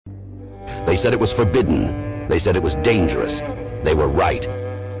They said it was forbidden. They said it was dangerous. They were right.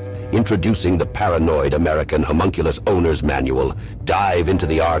 Introducing the Paranoid American Homunculus Owner's Manual. Dive into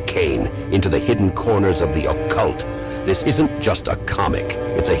the arcane, into the hidden corners of the occult. This isn't just a comic.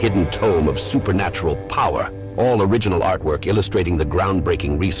 It's a hidden tome of supernatural power. All original artwork illustrating the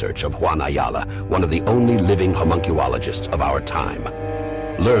groundbreaking research of Juan Ayala, one of the only living homunculologists of our time.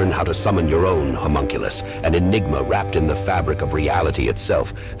 Learn how to summon your own homunculus, an enigma wrapped in the fabric of reality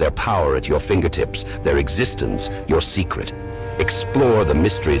itself, their power at your fingertips, their existence, your secret. Explore the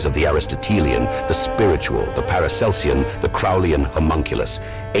mysteries of the Aristotelian, the spiritual, the Paracelsian, the Crowleyan homunculus.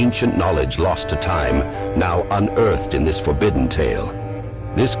 Ancient knowledge lost to time, now unearthed in this forbidden tale.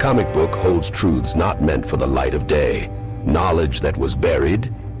 This comic book holds truths not meant for the light of day. Knowledge that was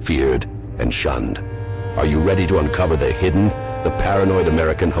buried, feared, and shunned. Are you ready to uncover the hidden? The Paranoid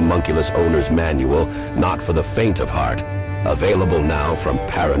American Homunculus Owner's Manual, not for the faint of heart. Available now from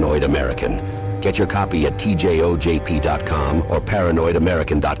Paranoid American. Get your copy at tjojp.com or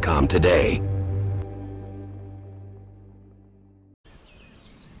paranoidamerican.com today.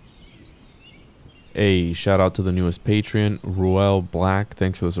 Hey, shout out to the newest Patreon, Ruel Black.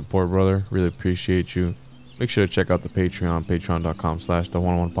 Thanks for the support, brother. Really appreciate you. Make sure to check out the Patreon,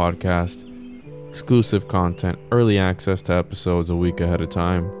 patreon.com/the101podcast. Exclusive content, early access to episodes a week ahead of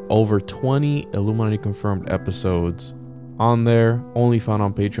time. Over 20 Illuminati confirmed episodes on there, only found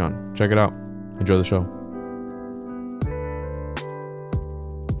on Patreon. Check it out. Enjoy the show.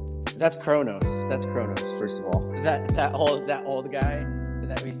 That's Kronos. That's Kronos, first of all. That old guy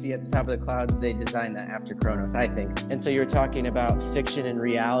that we see at the top of the clouds, they designed that after Kronos, I think. And so you're talking about fiction and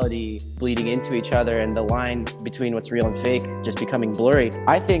reality bleeding into each other and the line between what's real and fake just becoming blurry.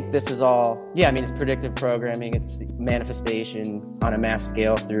 I think this is all, it's predictive programming, it's manifestation on a mass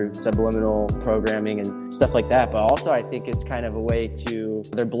scale through subliminal programming and stuff like that. But also I think it's kind of a way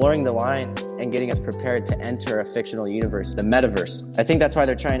they're blurring the lines and getting us prepared to enter a fictional universe, the metaverse. I think that's why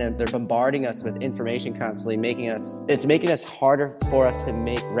they're bombarding us with information constantly, making us harder for us to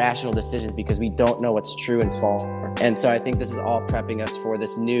make rational decisions because we don't know what's true and false. And so I think this is all prepping us for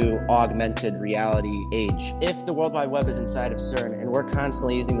this new augmented reality age. If the World Wide Web is inside of CERN and we're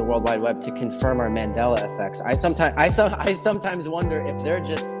constantly using the World Wide Web to confirm our Mandela effects, I sometimes wonder if they're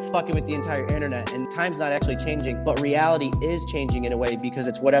just fucking with the entire internet and time's not actually changing, but reality is changing in a way because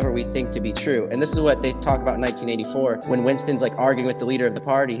it's whatever we think to be true. And this is what they talk about in 1984 when Winston's like arguing with the leader of the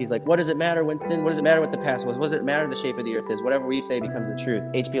party. He's like, what does it matter, Winston? What does it matter what the past was? What does it matter the shape of the earth is? Whatever we say becomes the truth.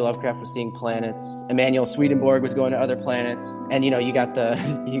 H.P. Lovecraft was seeing planets. Emanuel Swedenborg was going to other planets. And you got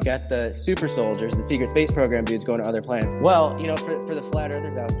the super soldiers, the secret space program dudes going to other planets. Well, for the flat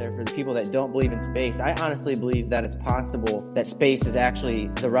earthers out there, for the people that don't believe in space, I honestly believe that it's possible that space is actually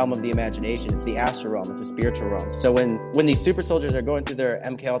the realm of the imagination. It's the astral realm. It's a spiritual realm. So when these super soldiers are going through their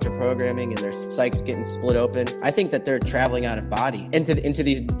MK Ultra programming and their psyches getting split open, I think that they're traveling out of body into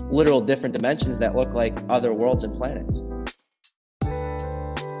these literal different dimensions that look like other worlds and planets.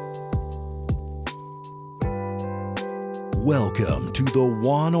 Welcome to the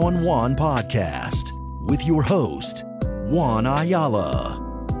One-on-One podcast with your host, Juan Ayala.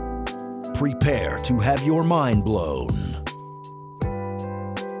 Prepare to have your mind blown.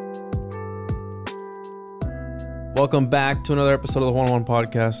 Welcome back to another episode of the One-on-One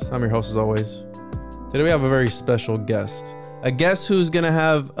podcast. I'm your host as always. Today we have a very special guest. A guest who's going to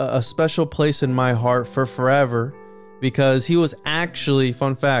have a special place in my heart for forever because he was actually,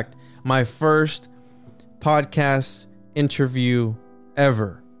 fun fact, my first podcast interview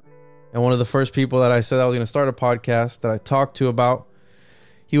ever. And one of the first people that I said I was going to start a podcast that I talked to about.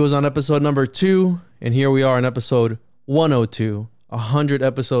 He was on episode number 2, and here we are in episode 102, 100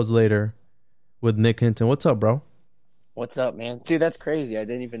 episodes later with Nick Hinton. What's up, bro? What's up, man? Dude, that's crazy. I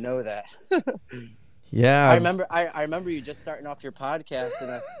didn't even know that. Yeah. I remember you just starting off your podcast and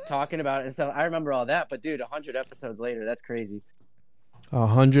us talking about it and stuff. I remember all that, but dude, 100 episodes later, that's crazy.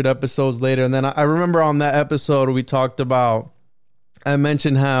 100 episodes later. And then I remember on that episode we talked about, I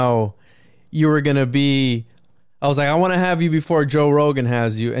mentioned how you were going to be, I was like, I want to have you before Joe Rogan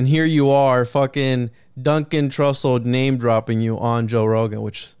has you. And here you are, fucking Duncan Trussell name dropping you on Joe Rogan,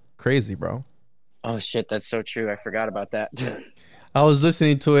 which is crazy, bro. Oh shit, that's so true. I forgot about that. I was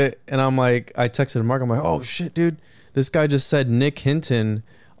listening to it and I'm like, I texted Mark, I'm like, oh shit, dude, this guy just said Nick Hinton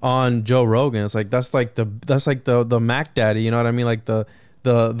on Joe Rogan. It's like that's like the Mac Daddy, you know what I mean? Like the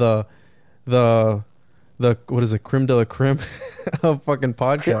what is it, creme de la creme of fucking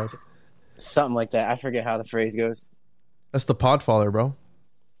podcast. Something like that. I forget how the phrase goes. That's the Podfather, bro.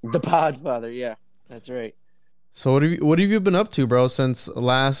 The Podfather, yeah. That's right. So what have you been up to, bro, since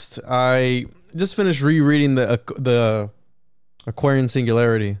last I just finished rereading the Aquarian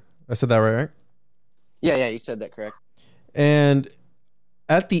Singularity. I said that right? Yeah, you said that correct. And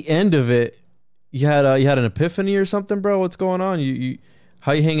at the end of it, you had an epiphany or something, bro. What's going on? You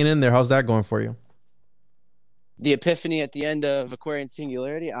how you hanging in there? How's that going for you? The epiphany at the end of Aquarian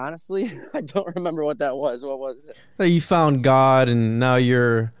Singularity, honestly, I don't remember what that was. What was it? That you found God, and now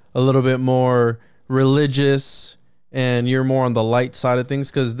you're a little bit more religious, and you're more on the light side of things,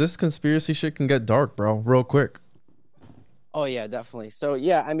 because this conspiracy shit can get dark, bro, real quick. Oh, yeah, definitely. So,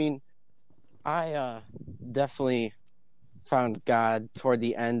 yeah, I mean, I definitely found God toward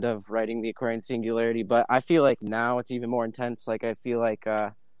the end of writing the Aquarian Singularity, but I feel like now it's even more intense. Like, I feel like,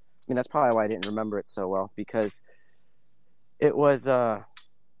 I mean, that's probably why I didn't remember it so well, because it was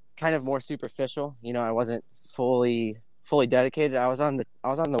kind of more superficial. You know, I wasn't fully dedicated. I was on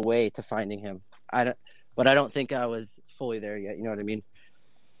the way to finding him. But I don't think I was fully there yet. You know what I mean?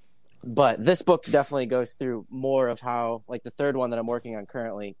 But this book definitely goes through more of how, like the third one that I'm working on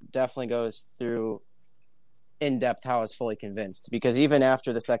currently, definitely goes through in depth how I was fully convinced. Because even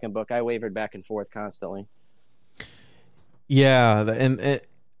after the second book, I wavered back and forth constantly. Yeah, and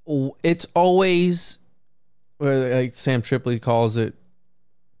it's always, like Sam Tripoli calls it,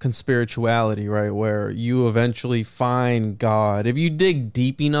 conspirituality, right? Where you eventually find God. If you dig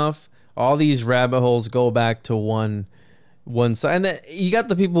deep enough, all these rabbit holes go back to one side. And then you got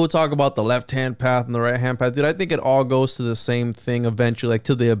the people who talk about the left-hand path and the right-hand path. Dude, I think it all goes to the same thing eventually, like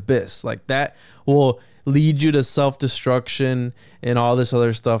to the abyss. Like that will lead you to self-destruction and all this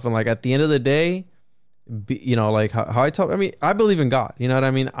other stuff. And like at the end of the day, you know, like how I mean, I believe in God. You know what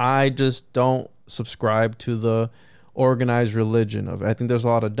I mean? I just don't subscribe to the organized religion of it. I think there's a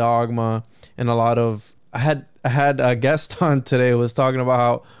lot of dogma and a lot of, I had a guest on today who was talking about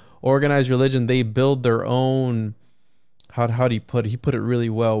how organized religion, they build their own, how do you put it? He put it really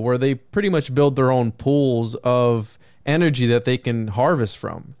well, where they pretty much build their own pools of energy that they can harvest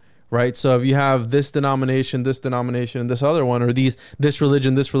from, right? So if you have this denomination, and this other one, or this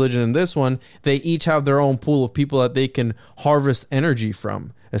religion, and this one, they each have their own pool of people that they can harvest energy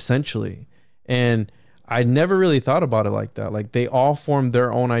from, essentially. And I never really thought about it like that. Like they all form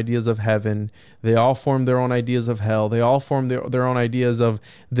their own ideas of heaven. They all form their own ideas of hell. They all form their own ideas of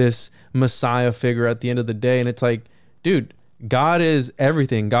this Messiah figure at the end of the day. And it's like, dude, God is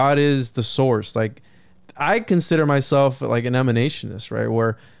everything. God is the source. Like I consider myself like an emanationist, right?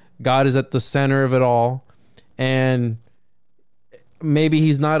 Where God is at the center of it all. And maybe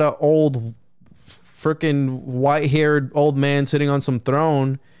he's not an old freaking white-haired old man sitting on some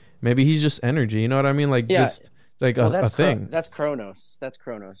throne. Maybe he's just energy. You know what I mean? Like just like a thing. That's Kronos. That's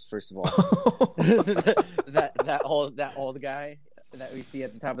Kronos, first of all. that old guy that we see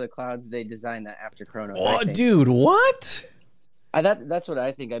at the top of the clouds, they designed that after Kronos. Oh, dude, what? That's what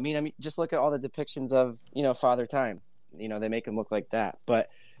I think. I mean, just look at all the depictions of, you know, Father Time. You know, they make him look like that.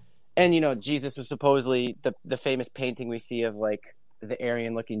 And you know, Jesus was supposedly the famous painting we see of like the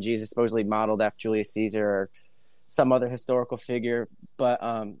Aryan-looking Jesus, supposedly modeled after Julius Caesar or some other historical figure. But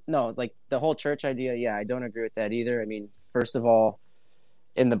no, like the whole church idea, yeah, I don't agree with that either. I mean, first of all,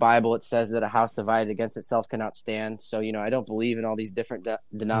 in the Bible, it says that a house divided against itself cannot stand. So, you know, I don't believe in all these different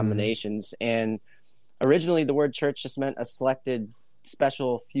denominations. And originally the word church just meant a selected,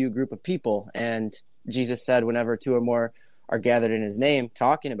 special few group of people. And Jesus said, whenever two or more are gathered in his name,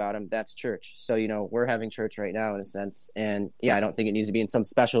 talking about him, that's church. So, you know, we're having church right now in a sense. And yeah, I don't think it needs to be in some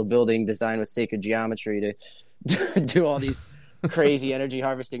special building designed with sacred geometry to do all these crazy energy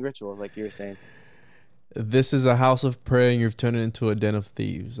harvesting rituals like you were saying. This is a house of prayer and you've turned it into a den of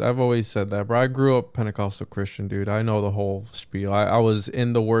thieves. I've always said that, bro. I grew up Pentecostal Christian, dude. I know the whole spiel. I was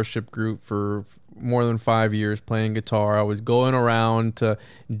in the worship group for more than 5 years playing guitar. I was going around to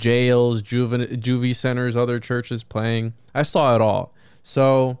jails, juvie centers, other churches playing. I saw it all.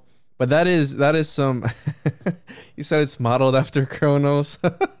 So, but that is some, you said it's modeled after Kronos.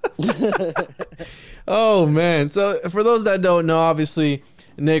 Oh, man. So for those that don't know, obviously,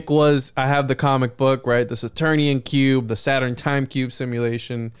 I have the comic book, right? The Saturnian Cube, the Saturn Time Cube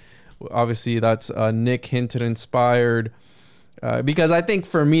simulation. Obviously, that's Nick Hinton inspired. Because I think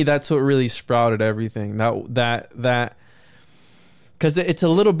for me, that's what really sprouted everything. That because it's a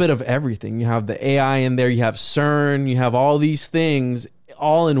little bit of everything. You have the AI in there, you have CERN, you have all these things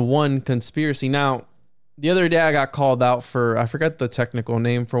all in one conspiracy. Now, the other day I got called out for, I forgot the technical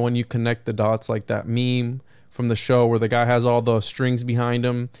name for when you connect the dots, like that meme from the show where the guy has all the strings behind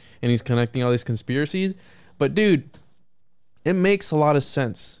him and he's connecting all these conspiracies. But dude, it makes a lot of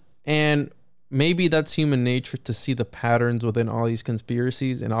sense. And maybe that's human nature to see the patterns within all these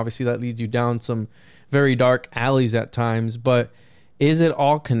conspiracies. And obviously that leads you down some very dark alleys at times. But is it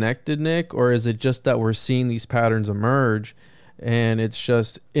all connected, Nick? Or is it just that we're seeing these patterns emerge? and it's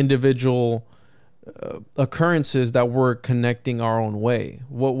just individual occurrences that we're connecting our own way.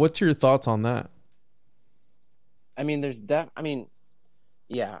 What's your thoughts on that? I mean,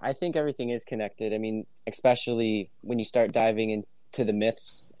 yeah, I think everything is connected. I mean, especially when you start diving into the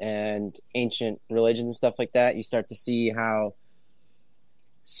myths and ancient religions and stuff like that, you start to see how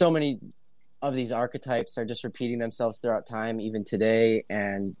so many of these archetypes are just repeating themselves throughout time, even today.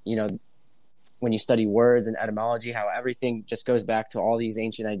 And, you know, when you study words and etymology, how everything just goes back to all these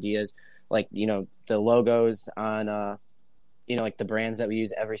ancient ideas, like, you know, the logos on, you know, like the brands that we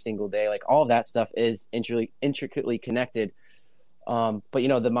use every single day, like all of that stuff is intricately connected. But, you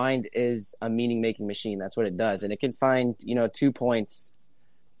know, the mind is a meaning-making machine. That's what it does. And it can find, you know, 2 points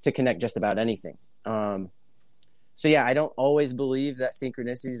to connect just about anything. So, yeah, I don't always believe that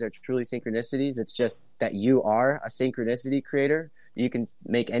synchronicities are truly synchronicities. It's just that you are a synchronicity creator. You can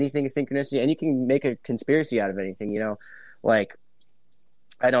make anything a synchronicity, and you can make a conspiracy out of anything, you know. Like,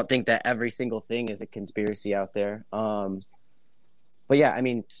 I don't think that every single thing is a conspiracy out there. But, yeah, I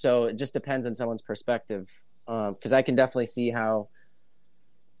mean, so it just depends on someone's perspective. Because I can definitely see how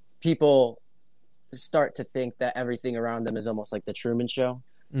people start to think that everything around them is almost like the Truman Show,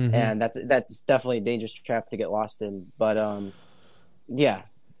 and that's definitely a dangerous trap to get lost in. But yeah,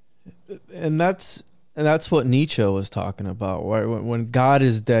 and that's what Nietzsche was talking about. Right? When God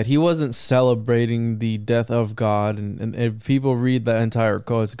is dead, he wasn't celebrating the death of God. And if people read the entire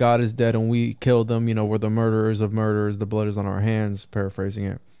quote, God is dead and we killed him. You know, we're the murderers of murderers. The blood is on our hands. Paraphrasing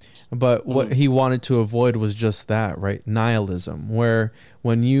it. But what he wanted to avoid was just that, right? Nihilism, where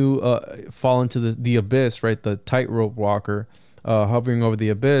when you fall into the abyss, right? The tightrope walker hovering over the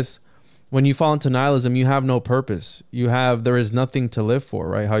abyss, when you fall into nihilism, you have no purpose. There is nothing to live for,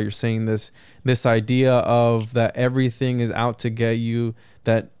 right? How you're saying this idea of that everything is out to get you,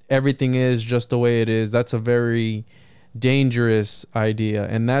 that everything is just the way it is. That's a very dangerous idea.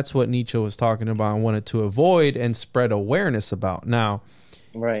 And that's what Nietzsche was talking about and wanted to avoid and spread awareness about. Now,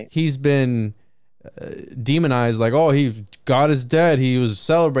 right. He's been demonized, like, oh, God is dead. He was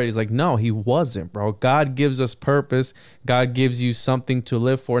celebrated. He's like, no, he wasn't, bro. God gives us purpose. God gives you something to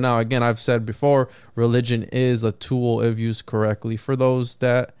live for. Now, again, I've said before, religion is a tool if used correctly. For those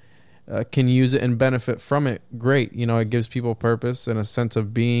that can use it and benefit from it, great. You know, it gives people purpose and a sense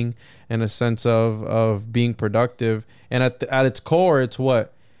of being and a sense of being productive. And at its core, it's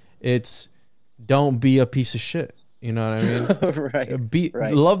what? It's don't be a piece of shit. You know what I mean?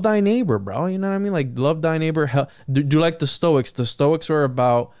 Right. Love thy neighbor, bro. You know what I mean? Like, love thy neighbor. Do like the Stoics. The Stoics were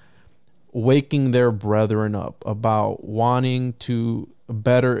about waking their brethren up, about wanting to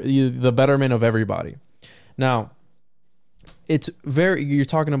better the betterment of everybody. Now, you're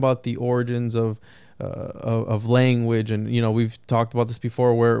talking about the origins of language, and you know we've talked about this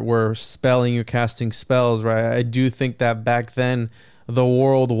before, where spelling, you're casting spells, right? I do think that back then the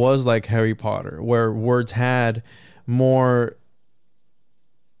world was like Harry Potter, where words had more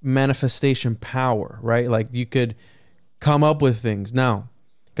manifestation power, right? Like you could come up with things now,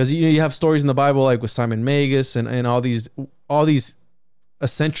 because you have stories in the Bible like with Simon Magus and all these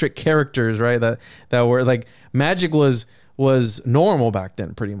eccentric characters, right? That were like, magic was normal back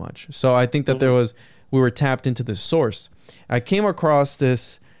then, pretty much. So I think that we were tapped into the source. I came across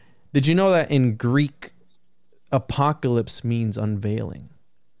this. Did you know that in Greek, apocalypse means unveiling?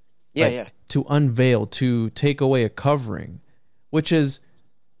 Yeah. To unveil, to take away a covering, which is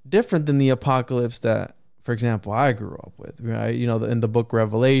different than the apocalypse that, for example, I grew up with. Right? You know, in the book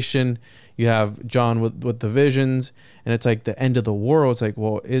Revelation, you have John with the visions, and it's like the end of the world. It's like,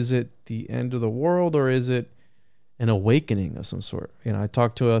 well, is it the end of the world or is it an awakening of some sort? You know, I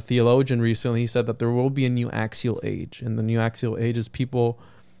talked to a theologian recently. He said that there will be a new axial age, and the new axial age is people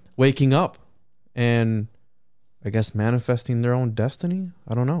waking up and, I guess, manifesting their own destiny.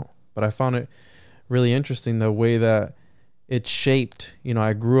 I don't know. But I found it really interesting the way that it shaped. You know,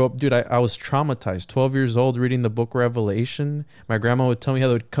 I grew up, dude, I was traumatized. 12 years old reading the book Revelation. My grandma would tell me how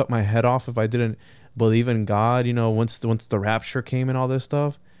they would cut my head off if I didn't believe in God, you know, once the rapture came and all this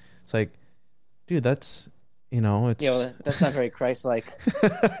stuff. It's like, dude, that's, you know, it's... Yeah, well, that's not very Christ-like.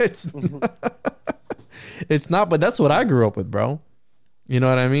 It's not, but that's what I grew up with, bro. You know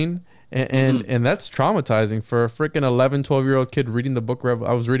what I mean? And that's traumatizing for a freaking 11, 12-year-old kid reading the book.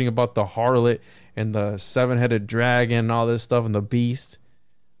 I was reading about the harlot and the seven-headed dragon and all this stuff and the beast.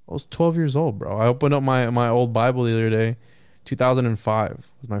 I was 12 years old, bro. I opened up my old Bible the other day.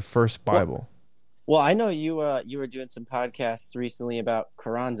 2005 was my first Bible. Well, I know you were doing some podcasts recently about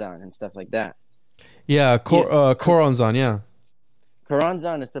Choronzon and stuff like that. Yeah, Choronzon, yeah.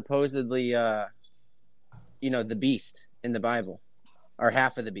 Choronzon is supposedly, the beast in the Bible, or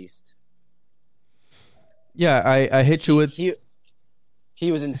half of the beast. Yeah, I hit you with...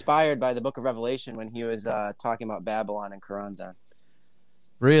 He was inspired by the Book of Revelation when he was talking about Babylon and Choronzon.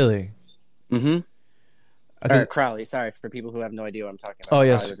 Really? Mm-hmm. Or Crowley, sorry, for people who have no idea what I'm talking about. Oh,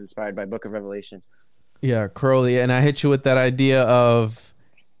 yes. Crowley was inspired by Book of Revelation. Yeah, Crowley. And I hit you with that idea of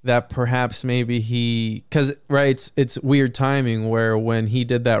that perhaps maybe he... Because, right, it's weird timing where when he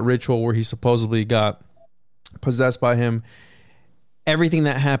did that ritual where he supposedly got possessed by him, everything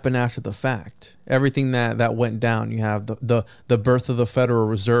that happened after the fact, everything that went down, you have the birth of the Federal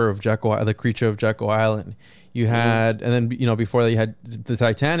Reserve, the creature of Jekyll Island. You had, and then, you know, before that you had the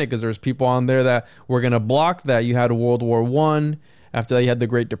Titanic, because there's people on there that were going to block that. You had World War I. After that, you had the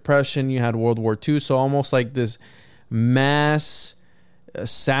Great Depression. You had World War II. So almost like this mass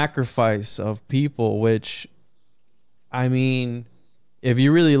sacrifice of people, which, I mean, if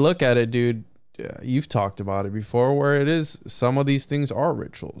you really look at it, dude, you've talked about it before, where it is, some of these things are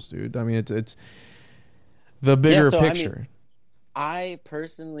rituals, dude. I mean, it's the bigger picture. I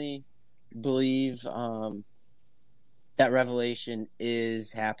personally believe that revelation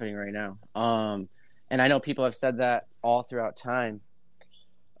is happening right now. And I know people have said that all throughout time.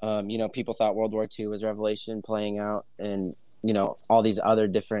 You know, people thought World War II was Revelation playing out, and, you know, all these other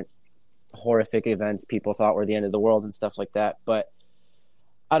different horrific events people thought were the end of the world and stuff like that. But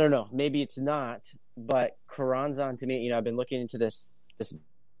I don't know, maybe it's not. But Choronzon, to me, you know, I've been looking into this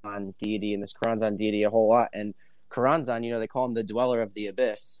on deity and this Choronzon deity a whole lot. And Choronzon, you know, they call him the dweller of the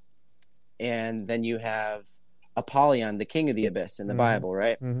abyss. And then you have Apollyon, the king of the abyss in the Bible,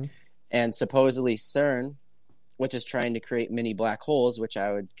 right? Mm-hmm. And supposedly CERN, which is trying to create mini black holes, which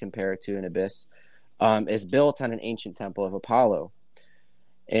I would compare it to an abyss, is built on an ancient temple of Apollo.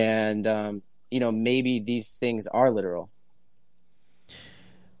 And, you know, maybe these things are literal.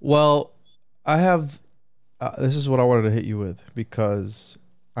 Well, I have, this is what I wanted to hit you with, because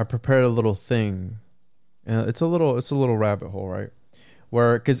I prepared a little thing, and it's a little rabbit hole, right?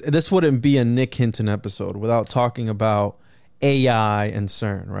 Where, because this wouldn't be a Nick Hinton episode without talking about AI and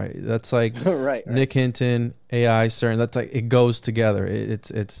CERN, right? That's like right. Nick Hinton, AI, CERN. That's like, it goes together. It's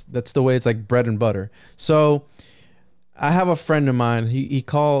that's the way it's like bread and butter. So I have a friend of mine. He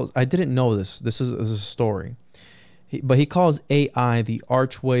calls. I didn't know this. This is a story. But he calls AI the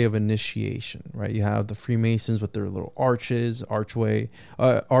archway of initiation, right? You have the Freemasons with their little arches, archway,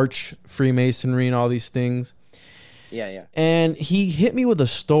 arch Freemasonry, and all these things. Yeah. And he hit me with a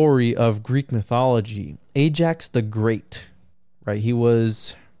story of Greek mythology. Ajax the Great, right? He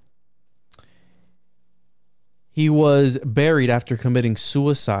was buried after committing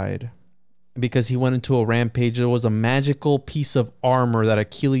suicide because he went into a rampage. There was a magical piece of armor that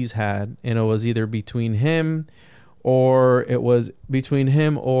Achilles had, and it was either between him or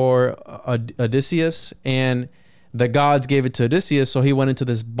Odysseus, and the gods gave it to Odysseus, so he went into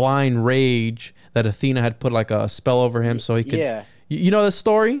this blind rage that Athena had put like a spell over him so he could... Yeah. You know the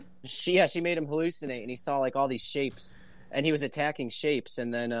story? She made him hallucinate, and he saw like all these shapes, and he was attacking shapes,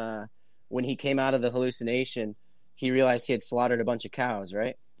 and then when he came out of the hallucination, he realized he had slaughtered a bunch of cows,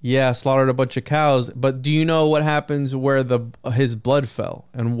 right? Yeah, slaughtered a bunch of cows, but do you know what happens where his blood fell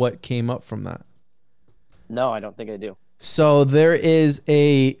and what came up from that? No, I don't think I do. So there is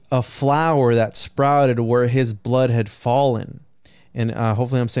a flower that sprouted where his blood had fallen. And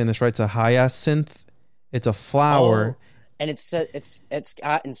hopefully I'm saying this right. It's a hyacinth. It's a flower. Oh, and it's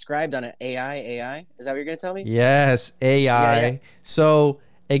inscribed on it, AI. Is that what you're going to tell me? Yes, AI. Yeah. So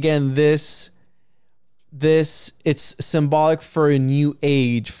again, this it's symbolic for a new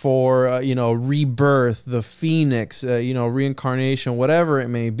age, for rebirth, the phoenix, reincarnation, whatever it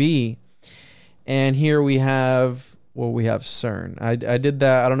may be. And here we have CERN. I did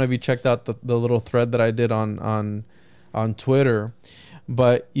that. I don't know if you checked out the little thread that I did on Twitter,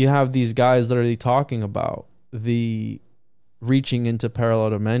 but you have these guys literally talking about the reaching into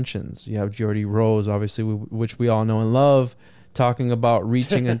parallel dimensions. You have Geordie Rose, obviously, which we all know and love, talking about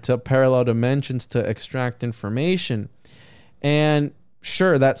reaching into parallel dimensions to extract information. And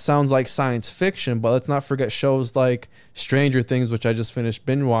sure, that sounds like science fiction, but let's not forget shows like Stranger Things, which I just finished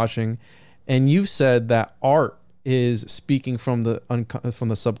binge watching. And you've said that art is speaking from the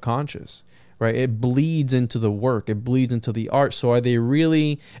subconscious, right? It bleeds into the work. It bleeds into the art. So are they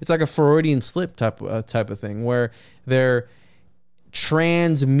really? It's like a Freudian slip type of thing where they're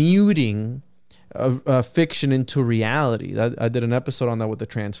transmuting fiction into reality. I did an episode on that with the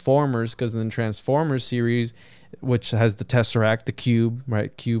Transformers, because in the Transformers series, which has the Tesseract, the cube,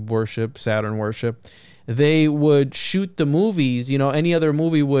 right? Cube worship, Saturn worship. They would shoot the movies, any other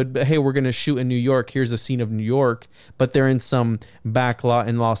movie would, hey, we're going to shoot in New York. Here's a scene of New York, but they're in some back lot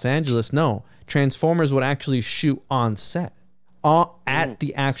in Los Angeles. No, Transformers would actually shoot on set, at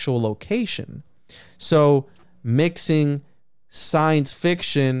the actual location. So mixing science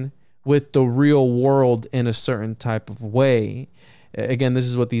fiction with the real world in a certain type of way. Again, this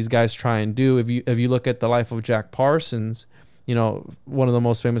is what these guys try and do. If you look at the life of Jack Parsons, you know, one of the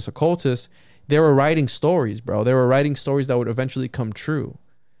most famous occultists, they were writing stories, bro. They were writing stories that would eventually come true.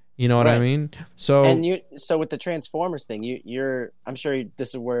 You know what I mean? So with the Transformers thing, I'm sure this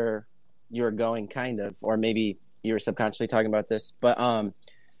is where you're going, kind of, or maybe you were subconsciously talking about this, but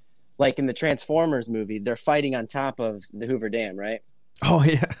like in the Transformers movie, they're fighting on top of the Hoover Dam, right? Oh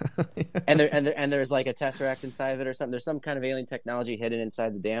yeah. and there's like a tesseract inside of it or something. There's some kind of alien technology hidden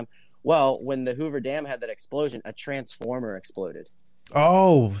inside the dam. Well, when the Hoover Dam had that explosion, a transformer exploded.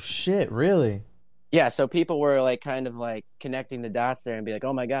 Oh shit! Really? Yeah. So people were like kind of like connecting the dots there and be like,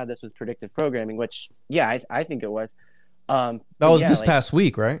 "Oh my god, this was predictive programming." Which, yeah, I think it was. That was this past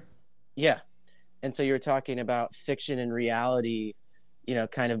week, right? Yeah. And so you're talking about fiction and reality, you know,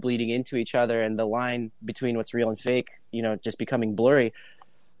 kind of bleeding into each other, and the line between what's real and fake, you know, just becoming blurry.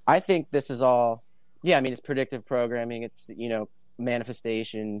 I think this is all, yeah, I mean, it's predictive programming. It's, you know,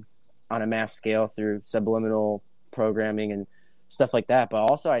 manifestation on a mass scale through subliminal programming and stuff like that. But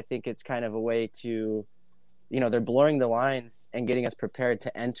also I think it's kind of a way to, you know, they're blurring the lines and getting us prepared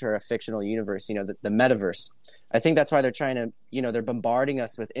to enter a fictional universe, you know, the metaverse. I think that's why they're trying to, you know, they're bombarding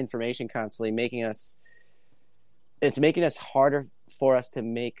us with information constantly, making us harder for us to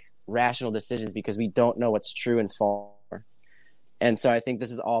make rational decisions because we don't know what's true and false. And so I think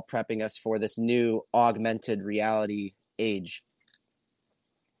this is all prepping us for this new augmented reality age.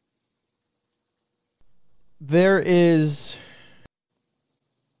 There is,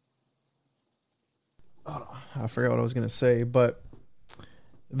 I forgot what I was gonna say, but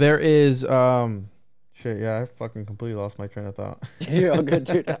there is shit, yeah, I fucking completely lost my train of thought. You're all good,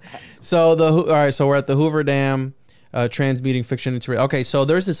 dude. So we're at the Hoover Dam, transmuting fiction into reality. Okay, so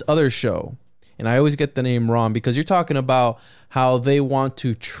there's this other show, and I always get the name wrong because you're talking about how they want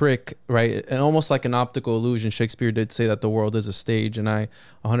to trick, right? And almost like an optical illusion. Shakespeare did say that the world is a stage, and I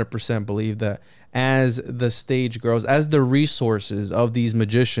 100% believe that as the stage grows, as the resources of these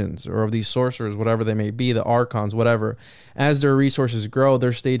magicians or of these sorcerers, whatever they may be, the archons, whatever, as their resources grow,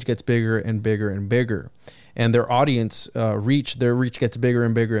 their stage gets bigger and bigger and bigger. And their audience reach gets bigger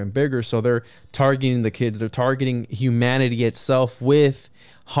and bigger and bigger. So they're targeting the kids. They're targeting humanity itself with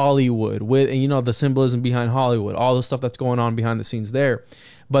Hollywood, with, you know, the symbolism behind Hollywood, all the stuff that's going on behind the scenes there.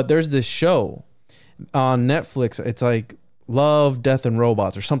 But there's this show on Netflix. It's like Love, Death, and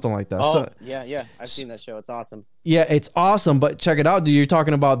Robots or something like that. Oh, so, yeah. I've seen that show. It's awesome. Yeah, it's awesome. But check it out, dude. You're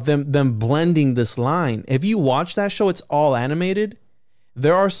talking about them blending this line. If you watch that show, it's all animated.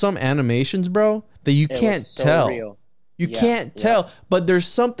 There are some animations, bro, that you can't tell. Real. You can't tell. But there's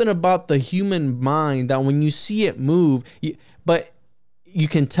something about the human mind that when you see it move, but you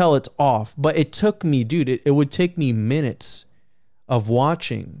can tell it's off. But it took me, dude, it would take me minutes of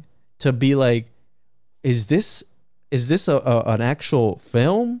watching to be like, is this an actual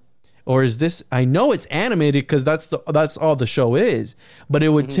film? Or is this, I know it's animated because that's all the show is, but it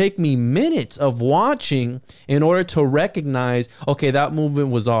would take me minutes of watching in order to recognize, okay, that movement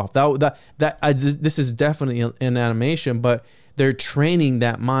was off. This is definitely an animation, but they're training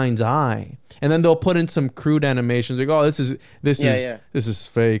that mind's eye. And then they'll put in some crude animations like, oh, this is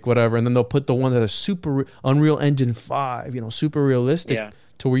fake, whatever. And then they'll put the one that is super Unreal Engine 5, you know, super realistic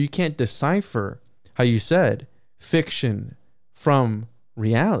to where you can't decipher, how you said, fiction from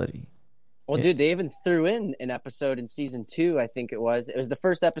reality. Well, dude, they even threw in an episode in season 2, I think it was. It was the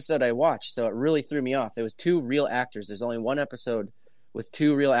first episode I watched, so it really threw me off. It was 2 real actors. There's only one episode with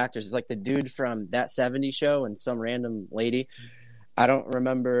 2 real actors. It's like the dude from That 70s Show and some random lady. I don't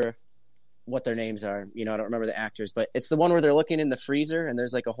remember what their names are. You know, I don't remember the actors, but it's the one where they're looking in the freezer and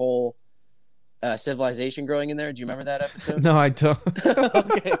there's like a whole civilization growing in there. Do you remember that episode? No, I don't.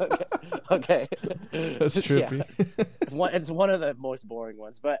 Okay. That's trippy. Yeah. It's one of the most boring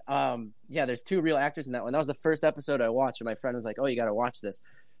ones, but yeah, there's 2 real actors in that one. That was the first episode I watched, and my friend was like, "Oh, you got to watch this."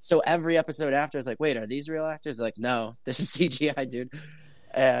 So every episode after, I was like, "Wait, are these real actors?" They're like, "No, this is CGI, dude."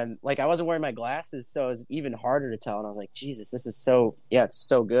 And like, I wasn't wearing my glasses, so it was even harder to tell. And I was like, "Jesus, this is so it's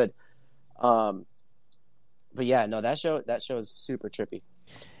so good." But yeah, no, that show is super trippy.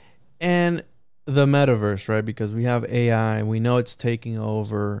 And the metaverse, right? Because we have AI, we know it's taking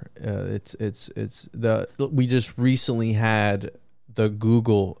over. We just recently had the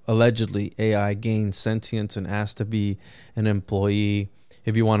Google allegedly AI gain sentience and asked to be an employee,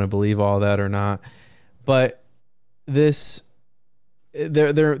 if you want to believe all that or not. But this,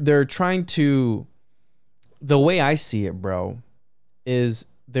 they're trying to, the way I see it, bro, is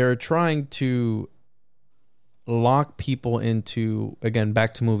they're trying to lock people into, again,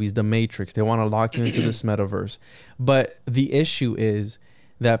 back to movies, The Matrix. They want to lock you into this metaverse. But the issue is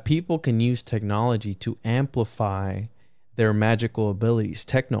that people can use technology to amplify their magical abilities,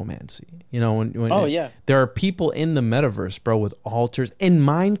 technomancy. You know, there are people in the metaverse, bro, with altars. In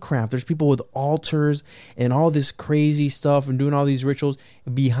Minecraft, there's people with altars and all this crazy stuff and doing all these rituals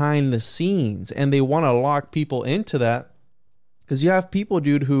behind the scenes. And they want to lock people into that because you have people,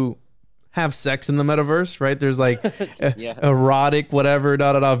 dude, who have sex in the metaverse, right? There's like erotic, whatever,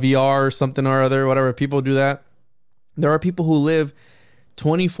 VR or something or other, whatever. People do that. There are people who live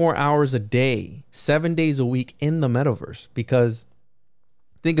 24 hours a day, 7 days a week in the metaverse because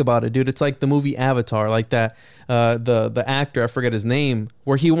think about it, dude. It's like the movie Avatar, like that, the actor, I forget his name,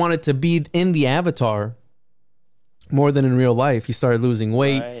 where he wanted to be in the avatar more than in real life. He started losing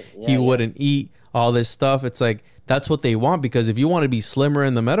weight. Right. Yeah, he wouldn't eat, all this stuff. It's like, that's what they want, because if you want to be slimmer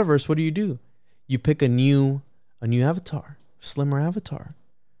in the metaverse, what do? You pick a new avatar, slimmer avatar.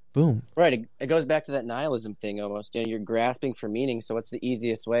 Boom. Right. It goes back to that nihilism thing almost. You know, you're grasping for meaning. So what's the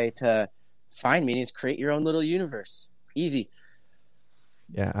easiest way to find meaning is create your own little universe. Easy.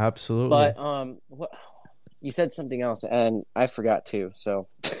 Yeah, absolutely. But what you said something else and I forgot too. So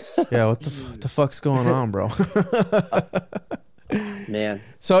yeah, what the fuck's going on, bro? Man.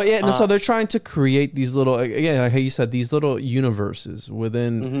 So yeah, so they're trying to create these little, again, like how you said, these little universes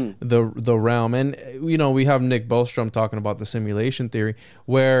within the realm. And you know, we have Nick Bostrom talking about the simulation theory,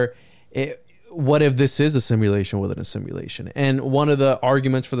 where what if this is a simulation within a simulation? And one of the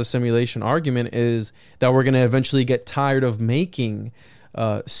arguments for the simulation argument is that we're going to eventually get tired of making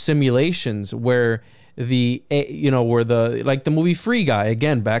simulations where where like the movie Free Guy,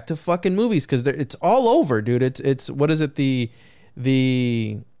 again, back to fucking movies, because it's all over, dude. It's what is it,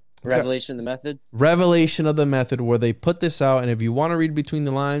 the Revelation of the Method, where they put this out, and if you want to read between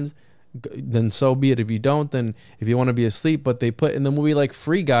the lines, then so be it. If you don't, then if you want to be asleep. But they put in the movie like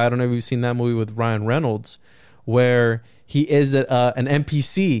Free Guy, I don't know if you've seen that movie with Ryan Reynolds, where he is an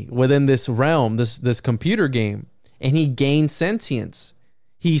NPC within this realm, this computer game, and he gains sentience.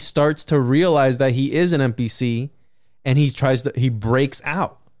 He starts to realize that he is an NPC, and he breaks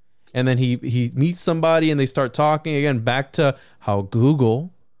out. And then he meets somebody and they start talking again, back to how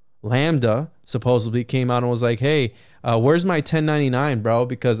Google Lambda supposedly came out and was like, hey, where's my 1099, bro?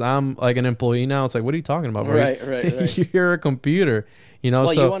 Because I'm like an employee now. It's like, what are you talking about, bro? Right. You're a computer, you know?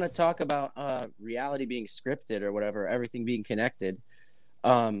 Well, so you want to talk about reality being scripted or whatever, everything being connected.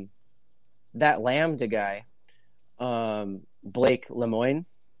 That Lambda guy, Blake Lemoine,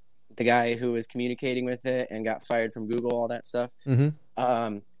 the guy who was communicating with it and got fired from Google, all that stuff.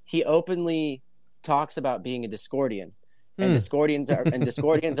 He openly talks about being a Discordian, and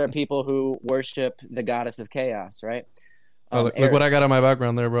Discordians are people who worship the goddess of chaos, right? Look what I got on my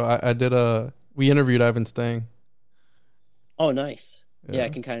background there, bro. I did we interviewed Ivan Stang. Oh, nice. Yeah, I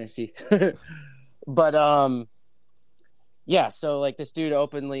can kind of see. But yeah. So like this dude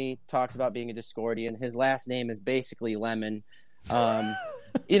openly talks about being a Discordian. His last name is basically Lemon.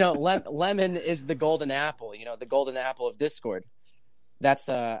 You know, Lemon is the golden apple. You know, the golden apple of Discord. That's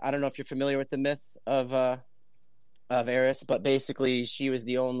I don't know if you're familiar with the myth of Eris, but basically she was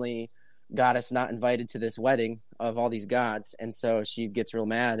the only goddess not invited to this wedding of all these gods, and so she gets real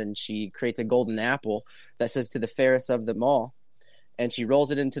mad and she creates a golden apple that says to the fairest of them all, and she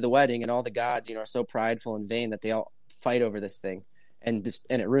rolls it into the wedding, and all the gods, you know, are so prideful and vain that they all fight over this thing, and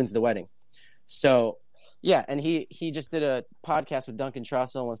it ruins the wedding. So yeah, and he just did a podcast with Duncan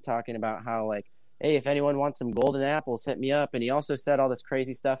Trussell and was talking about how, like, hey, if anyone wants some golden apples, hit me up. And he also said all this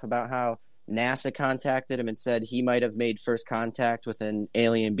crazy stuff about how NASA contacted him and said he might have made first contact with an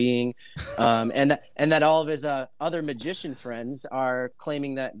alien being, and that all of his other magician friends are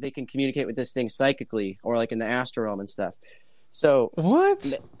claiming that they can communicate with this thing psychically, or like in the astral realm and stuff. So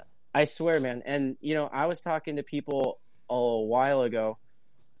what? I swear, man. And you know, I was talking to people a while ago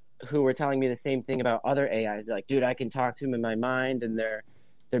who were telling me the same thing about other AIs. They're like, dude, I can talk to them in my mind, and they're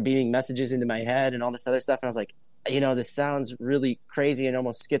beaming messages into my head and all this other stuff. And I was like, you know, this sounds really crazy and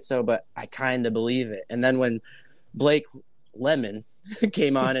almost schizo, but I kind of believe it. And then when Blake Lemon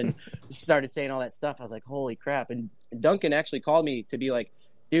came on and started saying all that stuff, I was like, holy crap. And Duncan actually called me to be like,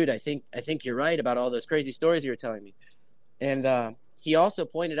 dude, I think you're right about all those crazy stories you were telling me. And he also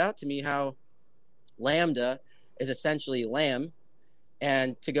pointed out to me how Lambda is essentially lamb.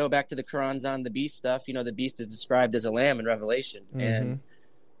 And to go back to the Quran's the beast stuff, you know, the beast is described as a lamb in Revelation. And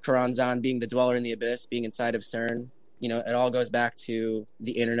Karanzan being the dweller in the abyss, being inside of CERN, you know, it all goes back to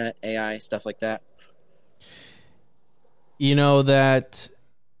the internet, AI, stuff like that. You know that,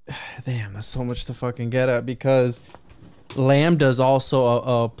 damn, that's so much to fucking get at, because Lambda is also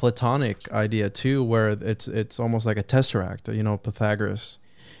a Platonic idea too, where it's almost like a tesseract, Pythagoras,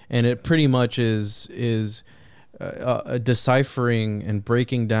 and it pretty much is deciphering and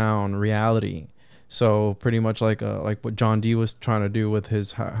breaking down reality. So pretty much like what John Dee was trying to do with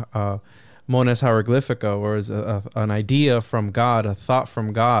his Mones Hieroglyphica, or is an idea from God, a thought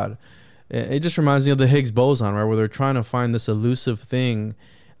from God. It just reminds me of the Higgs boson, right, where they're trying to find this elusive thing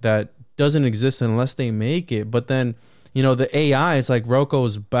that doesn't exist unless they make it. But then, the AI is like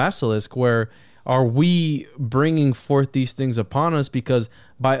Rocco's basilisk, where are we bringing forth these things upon us because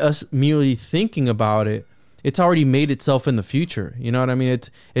by us merely thinking about it, it's already made itself in the future. You know what I mean?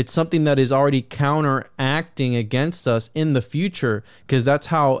 It's something that is already counteracting against us in the future, because that's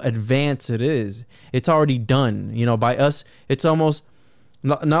how advanced it is. It's already done. By us, it's almost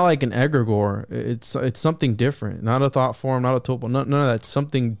not like an egregore. It's something different. Not a thought form, not a topo. None of that. It's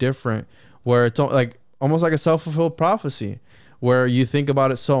something different, where it's like almost like a self-fulfilled prophecy, where you think about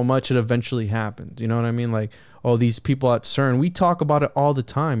it so much it eventually happens. You know what I mean? Like, oh, these people at CERN, we talk about it all the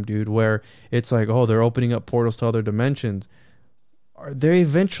time, dude, where it's like, oh, they're opening up portals to other dimensions. They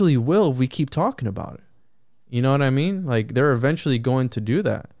eventually will if we keep talking about it. You know what I mean? Like, they're eventually going to do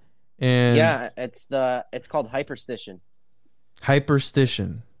that. And yeah, it's called hyperstition.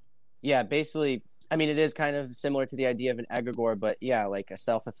 Hyperstition. Yeah, basically, I mean, it is kind of similar to the idea of an egregore, but yeah, like a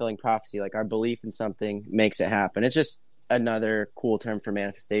self-fulfilling prophecy. Like, our belief in something makes it happen. It's just another cool term for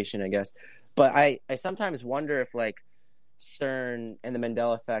manifestation, I guess. But I sometimes wonder if like CERN and the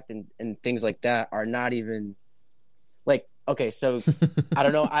Mandela effect and things like that are not even like, okay, so I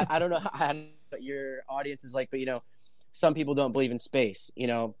don't know. I don't know how what your audience is like, but some people don't believe in space,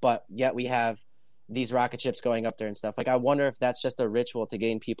 but yet we have these rocket ships going up there and stuff. Like, I wonder if that's just a ritual to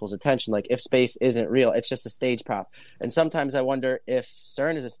gain people's attention. Like, if space isn't real, it's just a stage prop. And sometimes I wonder if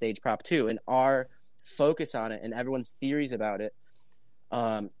CERN is a stage prop too, and our focus on it and everyone's theories about it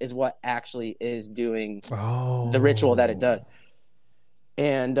is what actually is doing the ritual that it does.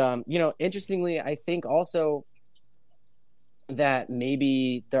 And, interestingly, I think also that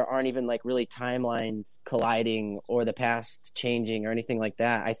maybe there aren't even like really timelines colliding or the past changing or anything like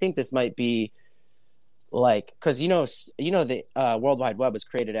that. I think this might be like, because the World Wide Web was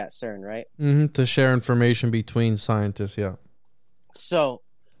created at CERN, right? Mm-hmm, to share information between scientists, yeah. So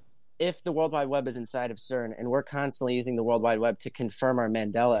if the World Wide Web is inside of CERN and we're constantly using the World Wide Web to confirm our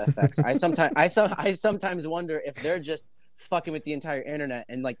Mandela effects, I sometimes wonder if they're just fucking with the entire internet,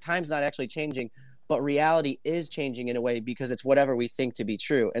 and like time's not actually changing, but reality is changing in a way because it's whatever we think to be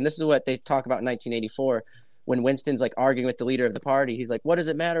true. And this is what they talk about in 1984 when Winston's like arguing with the leader of the party. He's like, what does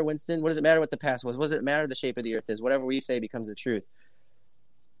it matter, Winston? What does it matter what the past was? What does it matter the shape of the earth is? Whatever we say becomes the truth.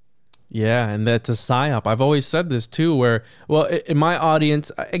 Yeah, and that's a psyop. I've always said this too, where, well, in my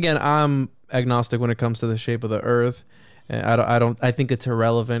audience, again, I'm agnostic when it comes to the shape of the earth. I think it's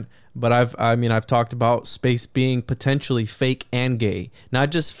irrelevant, but I've talked about space being potentially fake and gay. Not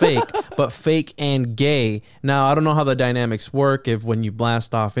just fake, but fake and gay. Now, I don't know how the dynamics work, if when you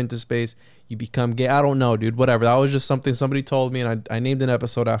blast off into space, you become gay. I don't know, dude, whatever. That was just something somebody told me, and I named an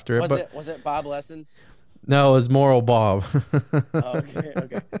episode after it. Was it Bob Lessons? No, it was Moral Bob.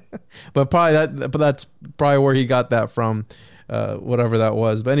 Okay. But that's probably where he got that from, whatever that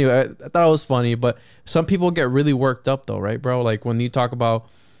was. But anyway, I thought it was funny. But some people get really worked up though, right, bro? Like when you talk about,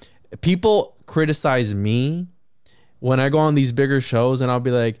 people criticize me when I go on these bigger shows, and I'll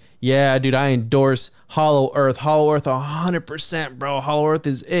be like, yeah, dude, I endorse Hollow Earth 100%, bro. Hollow Earth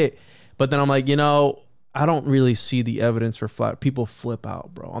is it. But then I'm like, I don't really see the evidence for flat. People flip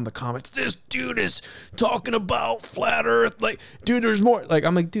out, bro, on the comments. This dude is talking about flat earth. Like, dude, there's more. Like,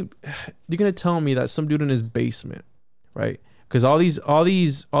 I'm like, dude, you're going to tell me that some dude in his basement, right? Because all these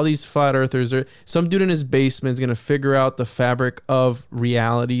flat earthers are, some dude in his basement is going to figure out the fabric of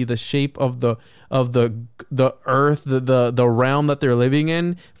reality, the shape of the earth, the realm that they're living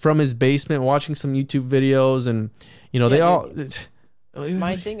in from his basement, watching some YouTube videos. And, they all...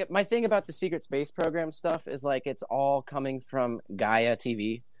 My thing about the secret space program stuff is like it's all coming from Gaia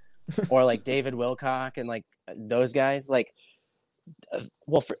TV or like David Wilcock and like those guys. Like,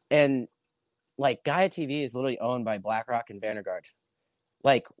 like Gaia TV is literally owned by BlackRock and Vanguard.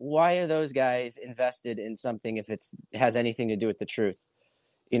 Like, why are those guys invested in something if it has anything to do with the truth?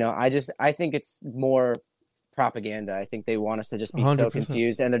 I think it's more propaganda. I think they want us to just be 100%. So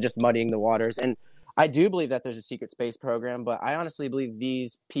confused, and they're just muddying the waters. And I do believe that there's a secret space program, but I honestly believe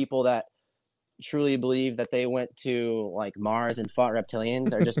these people that truly believe that they went to like Mars and fought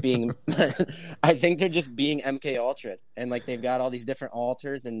reptilians are just being, I think they're just being MK Ultra, and like they've got all these different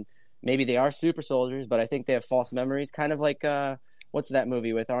alters, and maybe they are super soldiers, but I think they have false memories. Kind of like, what's that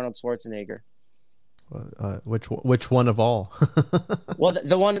movie with Arnold Schwarzenegger? Which one of all? Well,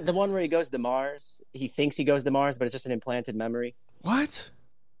 the one where he goes to Mars. He thinks he goes to Mars, but it's just an implanted memory. What?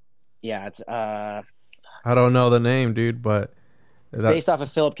 Yeah, it's I don't know the name, dude, but it's based off a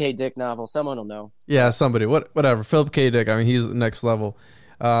Philip K. Dick novel. Someone will know. Yeah, somebody. Whatever. Philip K. Dick. I mean, he's next level.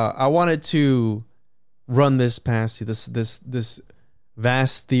 I wanted to run this past you. This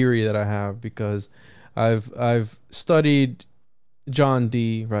vast theory that I have, because I've studied John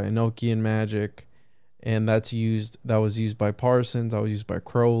Dee, right? Enochian magic, and that was used by Parsons. That was used by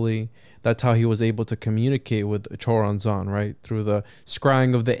Crowley. That's how he was able to communicate with Choronzon, right? Through the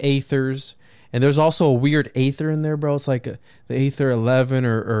scrying of the aethers. And there's also a weird aether in there, bro. It's like the aether 11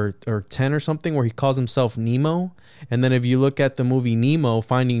 or 10 or something, where he calls himself Nemo. And then if you look at the movie Nemo,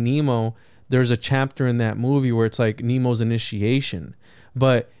 Finding Nemo, there's a chapter in that movie where it's like Nemo's initiation.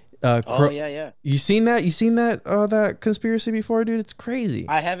 But yeah. You seen that? That conspiracy before, dude? It's crazy.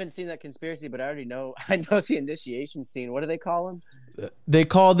 I haven't seen that conspiracy, but I already know. I know the initiation scene. What do they call him? They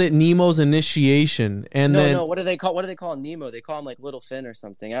called it Nemo's initiation, and no. What do they call Nemo? They call him like Little Finn or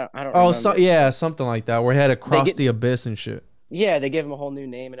something. I don't. Oh, something like that, where he had to cross the abyss and shit. Yeah, they give him a whole new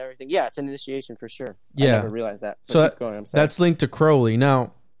name and everything. Yeah, it's an initiation for sure. Yeah, I never realized that. So that's linked to Crowley.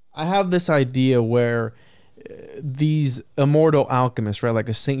 Now, I have this idea where these immortal alchemists, right, like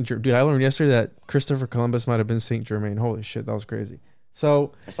a Saint Germain. Dude, I learned yesterday that Christopher Columbus might have been Saint Germain. Holy shit, that was crazy.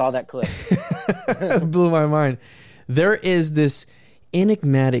 So I saw that clip. It blew my mind. There is this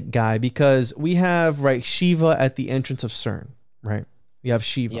enigmatic guy, because we have, right, Shiva at the entrance of CERN, right? We have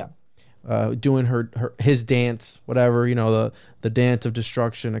Shiva doing his dance, whatever, the dance of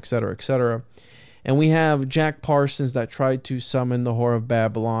destruction, etc., etc. And we have Jack Parsons that tried to summon the Whore of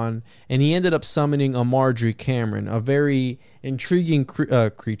Babylon, and he ended up summoning a Marjorie Cameron, a very intriguing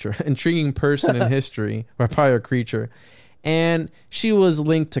intriguing person in history, or probably a creature. And she was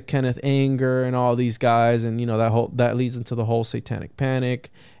linked to Kenneth Anger and all these guys, and that leads into the whole satanic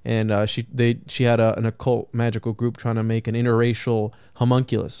panic. And she had an occult magical group trying to make an interracial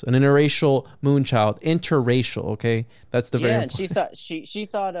homunculus, an interracial moonchild, interracial. Okay, that's the very and she thought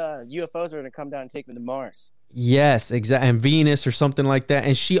UFOs were going to come down and take them to Mars. Yes, exactly, and Venus or something like that.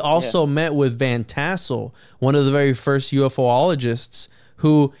 And she also met with Van Tassel, one of the very first UFOologists,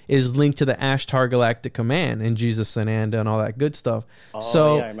 who is linked to the Ashtar Galactic Command and Jesus Sananda and all that good stuff.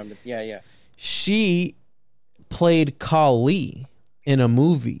 Oh, yeah, I remember. Yeah. She played Kali in a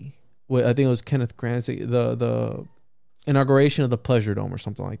movie with, I think it was Kenneth Grant, the inauguration of the Pleasure Dome or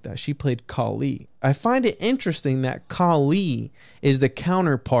something like that. She played Kali. I find it interesting that Kali is the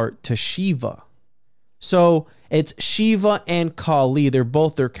counterpart to Shiva. So it's Shiva and Kali. They're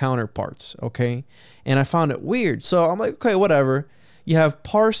both their counterparts, okay? And I found it weird. So I'm like, okay, whatever. You have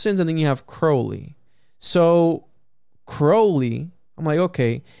Parsons and then you have Crowley. So Crowley, I'm like,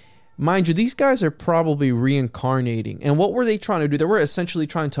 okay, mind you, these guys are probably reincarnating. And what were they trying to do? They were essentially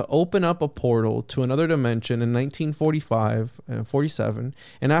trying to open up a portal to another dimension in 1945 and 47.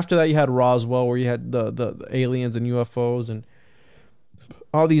 And after that, you had Roswell, where you had the aliens and UFOs and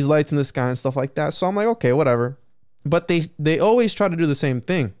all these lights in the sky and stuff like that. So I'm like, okay, whatever. But they always try to do the same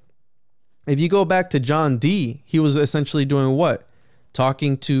thing. If you go back to John Dee, he was essentially doing what?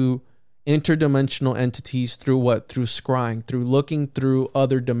 Talking to interdimensional entities through what? Through scrying, through looking through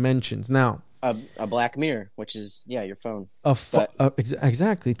other dimensions. Now, a black mirror, which is your phone.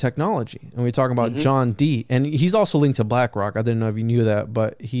 Exactly, technology. And we're talking about John Dee, and he's also linked to BlackRock. I didn't know if you knew that,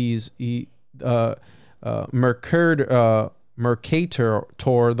 but Mercator,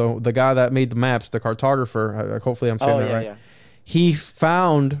 the guy that made the maps, the cartographer. Hopefully, I'm saying that right. Yeah. He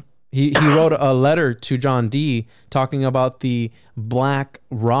found. He wrote a letter to John Dee talking about the black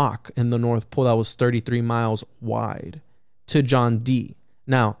rock in the North Pole that was 33 miles wide to John Dee.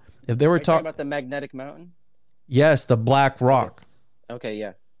 Now, if they were talking about the magnetic mountain, yes, the black rock. Okay,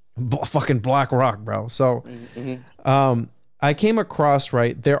 yeah, fucking black rock, bro. So, I came across,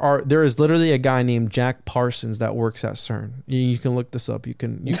 right, there is literally a guy named Jack Parsons that works at CERN. You can look this up. You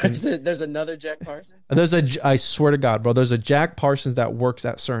can. There's another Jack Parsons? I swear to God, bro, there's a Jack Parsons that works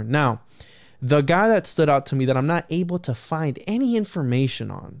at CERN. Now, the guy that stood out to me that I'm not able to find any information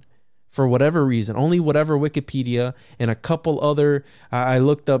on for whatever reason, only whatever Wikipedia and a couple other, I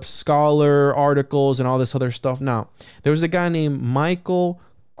looked up scholar articles and all this other stuff. Now, there was a guy named Michael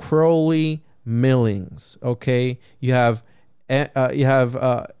Crowley Millings, okay?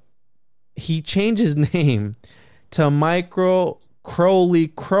 He changed his name to Michael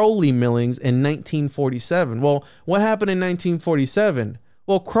Crowley Millings in 1947. Well, what happened in 1947?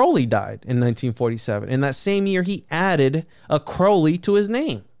 Well, Crowley died in 1947. In that same year, he added a Crowley to his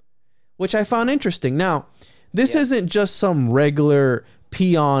name, which I found interesting. Now, this isn't just some regular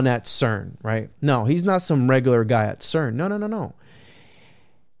peon at CERN, right? No, he's not some regular guy at CERN. No.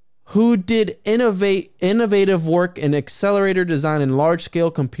 Who did innovative work in accelerator design and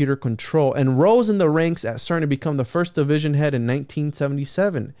large-scale computer control, and rose in the ranks at CERN to become the first division head in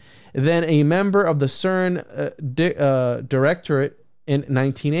 1977. Then a member of the CERN directorate in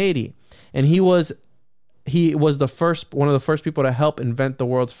 1980, and he was one of the first people to help invent the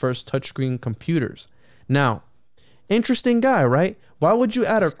world's first touchscreen computers. Now, interesting guy, right? Why would you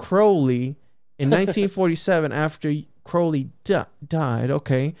add a Crowley in 1947 after Crowley died?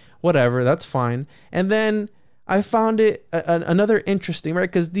 Okay, whatever, that's fine. And then I found it another interesting, right?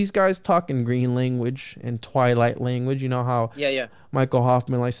 Because these guys talk in green language and Twilight language. You know how Michael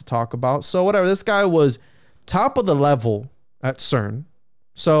Hoffman likes to talk about. So whatever, this guy was top of the level at CERN.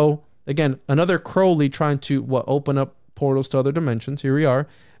 So again, another Crowley trying to open up portals to other dimensions. Here we are.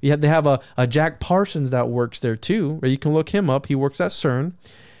 They have a Jack Parsons that works there too, where you can look him up. He works at CERN.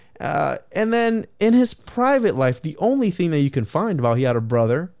 And then in his private life, the only thing that you can find about, he had a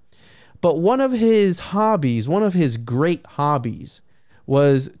brother, but one of his great hobbies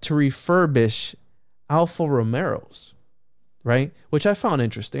was to refurbish Alfa Romeos, right? Which I found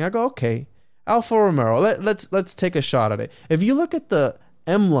interesting. I go, okay, Alfa Romeo, let's take a shot at it. If you look at the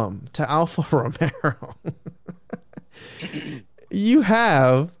emblem to Alfa Romeo, you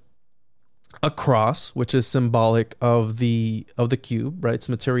have a cross, which is symbolic of the cube, right? It's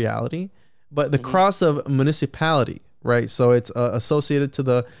materiality, but the cross of municipality, right? So it's associated to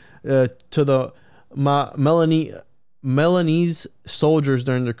the Milanese soldiers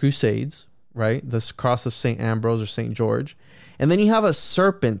during the Crusades, right? This cross of Saint Ambrose or Saint George, and then you have a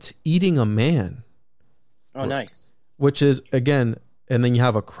serpent eating a man. Oh, nice. Which is again, and then you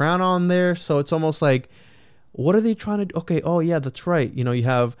have a crown on there, so it's almost like, what are they trying to do? Okay, oh yeah, that's right. You know, you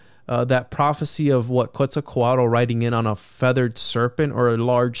have that prophecy of Quetzalcoatl riding in on a feathered serpent or a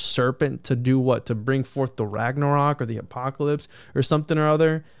large serpent to do what? To bring forth the Ragnarok or the apocalypse or something or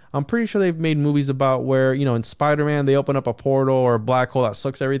other. I'm pretty sure they've made movies about where, you know, in Spider-Man, they open up a portal or a black hole that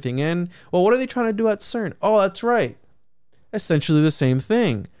sucks everything in. Well, what are they trying to do at CERN? Oh, that's right. Essentially the same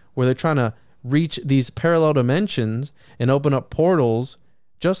thing, where they're trying to reach these parallel dimensions and open up portals,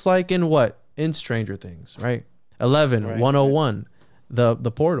 just like in what? In Stranger Things, right? 11, right, 101. Right.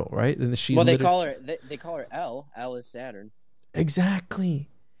 The portal, right? And they call her L. L is Saturn. Exactly.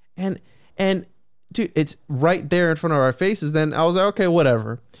 And dude, it's right there in front of our faces. Then I was like, okay,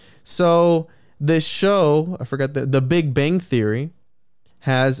 whatever. So this show, I forgot the Big Bang Theory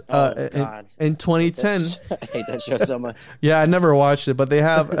has in 2010. I hate that show so much. Yeah, I never watched it, but they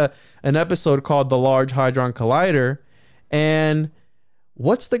have an episode called The Large Hadron Collider, and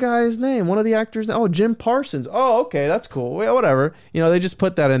what's the guy's name? One of the actors? Oh, Jim Parsons. Oh, okay, that's cool. Yeah, whatever. You know, they just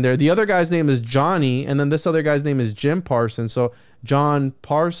put that in there. The other guy's name is Johnny, and then this other guy's name is Jim Parsons. So John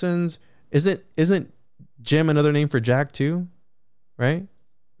Parsons, isn't Jim another name for Jack too? Right?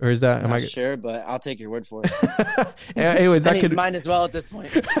 Or is that? I'm not sure, but I'll take your word for it. Yeah, anyways, mine as well at this point.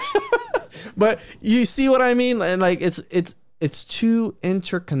 But you see what I mean? And like it's too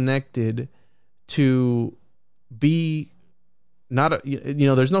interconnected to be not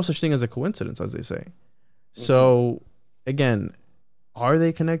there's no such thing as a coincidence, as they say. So again, are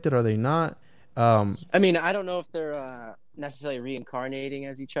they connected? Are they not? I mean, I don't know if they're necessarily reincarnating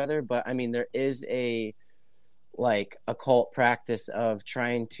as each other, but I mean, there is a occult practice of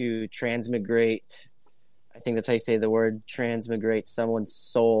trying to transmigrate. I think that's how you say the word, transmigrate someone's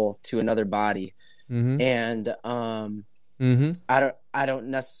soul to another body. And I don't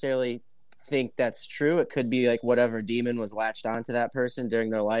necessarily think that's true. It could be like whatever demon was latched onto that person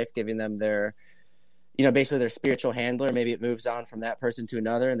during their life, giving them their, basically their spiritual handler. Maybe it moves on from that person to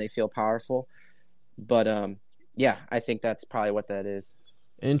another and they feel powerful. But yeah, I think that's probably what that is.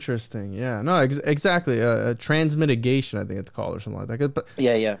 Interesting. Yeah. No, exactly. Transmitigation, I think it's called, or something like that. But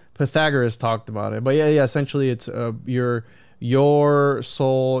yeah. Pythagoras talked about it. But yeah. Essentially, it's your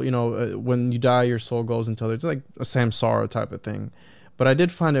soul. When you die, your soul goes into it's like a samsara type of thing. But I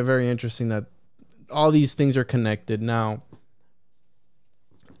did find it very interesting that all these things are connected. Now,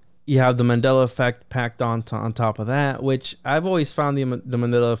 you have the Mandela effect packed on top of that, which I've always found the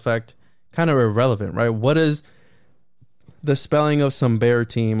Mandela effect kind of irrelevant, right? What does the spelling of some bear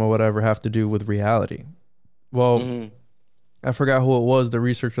team or whatever have to do with reality? Well, I forgot who it was, the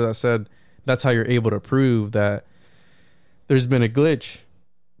researcher that said that's how you're able to prove that there's been a glitch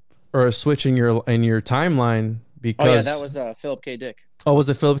or a switch in your timeline. Because that was Philip K. Dick. Oh, was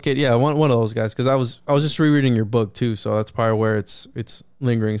it Philip K? Yeah, one of those guys. Because I was just rereading your book too, so that's probably where it's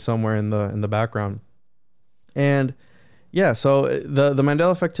lingering somewhere in the background. And Yeah, so the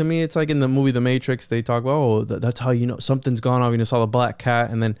Mandela effect to me, it's like in the movie The Matrix. They talk about, oh, that's how you know something's gone off. You know, saw the black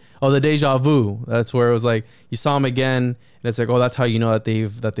cat, and then the deja vu. That's where it was like you saw him again, and it's like, oh, that's how you know that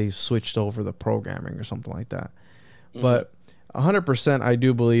they've switched over the programming or something like that. Mm-hmm. But 100%, I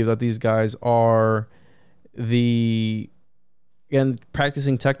do believe that these guys are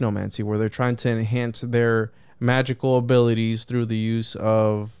practicing technomancy, where they're trying to enhance their magical abilities through the use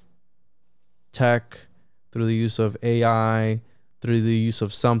of tech, through the use of AI, through the use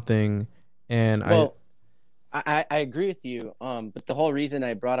of something. And I agree with you. But the whole reason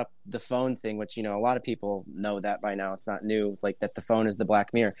I brought up the phone thing, which, a lot of people know that by now, it's not new, like that the phone is the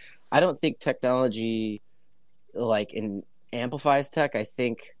black mirror. I don't think technology amplifies tech. I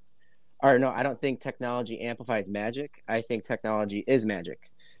don't think technology amplifies magic. I think technology is magic.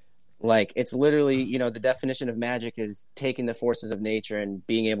 Like, it's literally, the definition of magic is taking the forces of nature and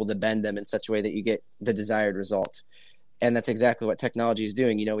being able to bend them in such a way that you get the desired result. And that's exactly what technology is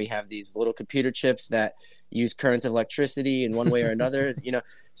doing. We have these little computer chips that use currents of electricity in one way or another,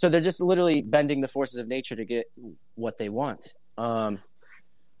 so they're just literally bending the forces of nature to get what they want.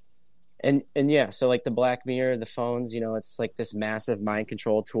 And yeah, so like the black mirror, the phones, it's like this massive mind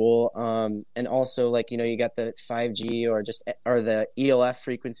control tool. And also you got the 5G or the ELF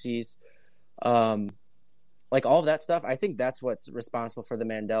frequencies, like all of that stuff. I think that's what's responsible for the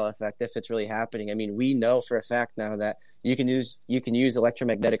Mandela effect, if it's really happening. I mean, we know for a fact now that you can use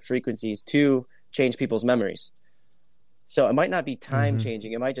electromagnetic frequencies to change people's memories. So it might not be time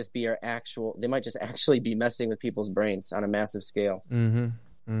changing. It might just be they might just actually be messing with people's brains on a massive scale. Mm-hmm.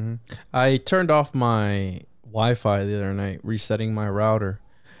 Mm-hmm. I turned off my Wi-Fi the other night, resetting my router,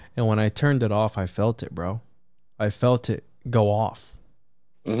 and when I turned it off, I felt it, bro. I felt it go off.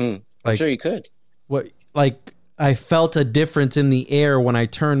 Mm-hmm. I'm sure you could. What? Like, I felt a difference in the air when I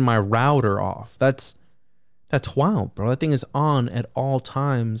turned my router off. That's wild, bro. That thing is on at all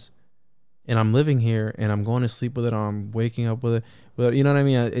times, and I'm living here, and I'm going to sleep with it, or I'm waking up with it. But you know what I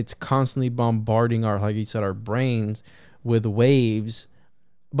mean? It's constantly bombarding like you said, our brains with waves.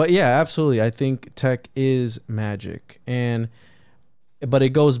 But yeah, absolutely. I think tech is magic, but it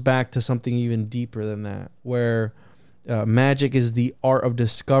goes back to something even deeper than that, where magic is the art of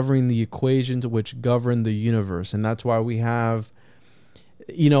discovering the equations which govern the universe, and that's why we have,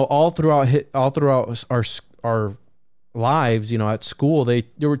 all throughout our lives, at school, they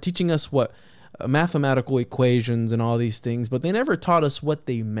were teaching us what mathematical equations and all these things, but they never taught us what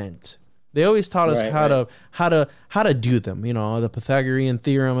they meant. They always taught us how to do them, the Pythagorean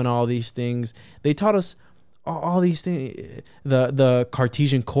theorem and all these things. They taught us all these things, the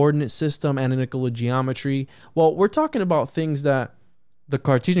Cartesian coordinate system, analytical geometry. Well, we're talking about things that the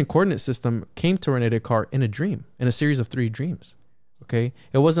Cartesian coordinate system came to Rene Descartes in a dream, in a series of 3 dreams. Okay,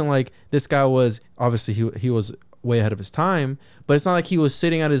 it wasn't like this guy was obviously he was way ahead of his time, but it's not like he was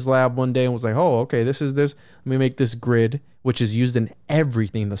sitting at his lab one day and was like, oh, okay, this is this. Let me make this grid, which is used in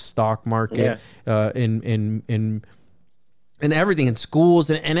everything, the stock market, in everything, in schools,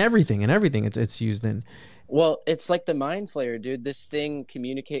 and everything it's used in. Well, it's like the mind flayer, dude. This thing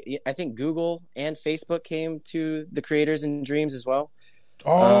I think Google and Facebook came to the creators in dreams as well.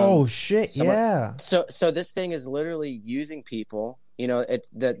 Oh, shit. Yeah. So this thing is literally using people.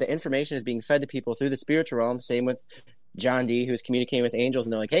 The information is being fed to people through the spiritual realm. Same with John D, who's communicating with angels,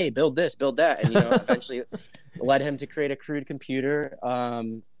 and they're like, hey, build this, build that. And, eventually led him to create a crude computer,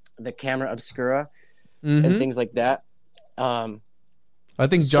 the camera obscura, and things like that. I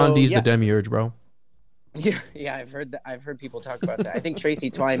think John D's the demiurge, bro. Yeah, I've heard that. I've heard people talk about that. I think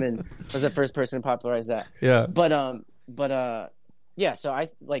Tracy Twyman was the first person to popularize that. Yeah. Yeah, so I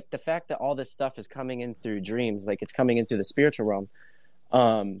like the fact that all this stuff is coming in through dreams, like it's coming in through the spiritual realm.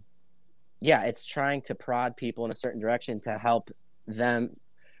 Yeah, it's trying to prod people in a certain direction to help them,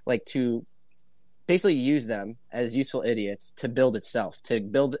 like to basically use them as useful idiots to build itself, to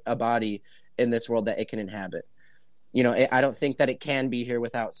build a body in this world that it can inhabit. I don't think that it can be here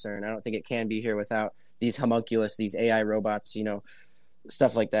without CERN. I don't think it can be here without these homunculus, these AI robots,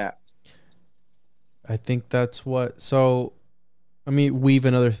 stuff like that. I think that's what. So, let me weave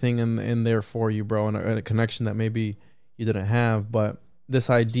another thing in there for you, bro, and a connection that maybe you didn't have, but this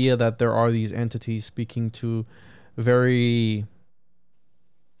idea that there are these entities speaking to very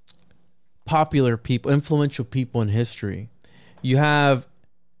popular people, influential people in history. You have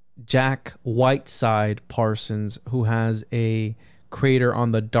Jack Whiteside Parsons, who has a crater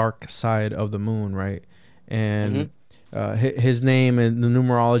on the dark side of the moon, right? And his name and the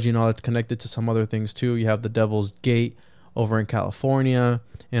numerology and all that's connected to some other things too. You have the Devil's Gate over in California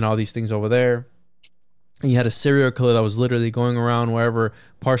and all these things over there. And you had a serial killer that was literally going around wherever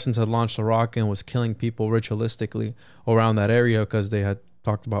Parsons had launched a rocket and was killing people ritualistically around that area because they had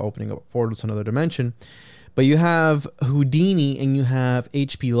talked about opening up a portal to another dimension. But you have Houdini and you have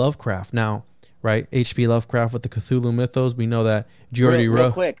H.P. Lovecraft now, right? H.P. Lovecraft with the Cthulhu mythos. We know that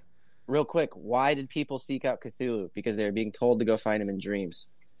Real quick. Why did people seek out Cthulhu? Because they were being told to go find him in dreams.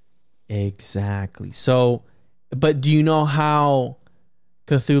 Exactly. So, but do you know how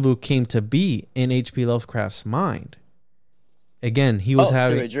Cthulhu came to be in H.P. Lovecraft's mind? Again, he was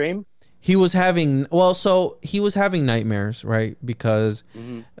having through a dream. He was having nightmares, right? Because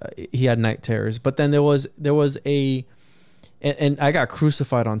he had night terrors. But then there was and I got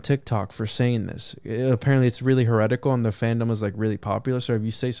crucified on TikTok for saying this. Apparently, it's really heretical, and the fandom is like really popular. So if you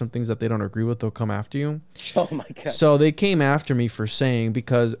say some things that they don't agree with, they'll come after you. Oh my god! So they came after me for saying,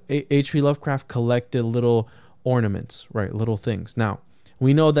 because H.P. Lovecraft collected little ornaments, right? Little things. Now,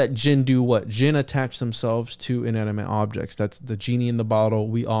 we know that jinn do what? Jinn attach themselves to inanimate objects. That's the genie in the bottle.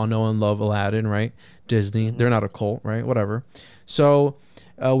 We all know and love Aladdin, right? Disney. They're not a cult, right? Whatever. So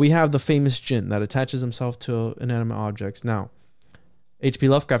we have the famous jinn that attaches himself to inanimate objects. Now, H.P.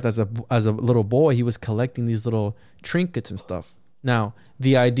 Lovecraft, as a little boy, he was collecting these little trinkets and stuff. Now,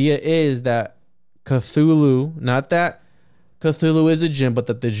 the idea is that Cthulhu, not that Cthulhu is a jinn, but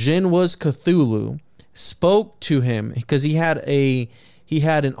that the jinn was Cthulhu, spoke to him because he had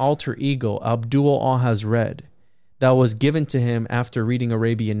an alter ego, Abdul Al-Hazred, that was given to him after reading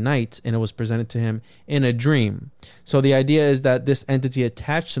Arabian Nights, and it was presented to him in a dream. So the idea is that this entity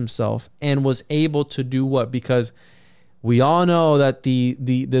attached himself and was able to do what? Because we all know that the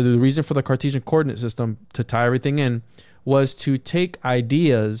reason for the Cartesian coordinate system, to tie everything in, was to take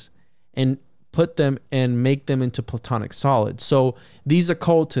ideas and put them and make them into Platonic solids. So these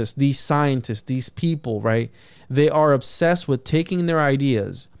occultists, these scientists, these people, right? They are obsessed with taking their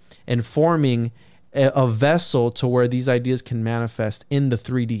ideas and forming a vessel to where these ideas can manifest in the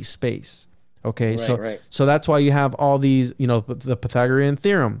 3D space. Okay, so that's why you have all these, the Pythagorean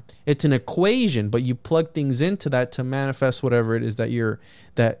theorem. It's an equation, but you plug things into that to manifest whatever it is that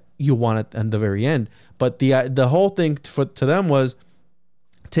you want at the very end. But the whole thing to them was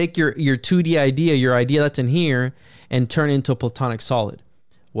take your 2D idea, your idea that's in here, and turn it into a Platonic solid.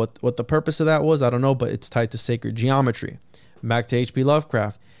 What the purpose of that was, I don't know, but it's tied to sacred geometry. Back to H.P.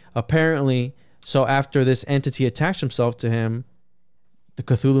 Lovecraft. Apparently, so after this entity attached himself to him, the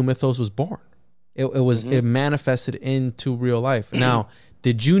Cthulhu mythos was born. It manifested into real life. Now,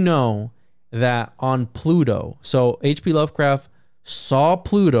 did you know that on Pluto, so H.P. Lovecraft saw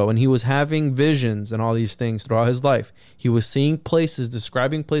Pluto and he was having visions and all these things throughout his life. He was seeing places,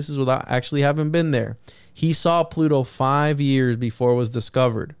 describing places without actually having been there. He saw Pluto 5 years before it was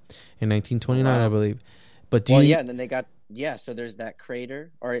discovered in 1929, I believe. But and then they got, so there's that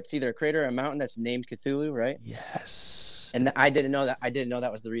crater, or it's either a crater or a mountain that's named Cthulhu, right? Yes. And I didn't know that. I didn't know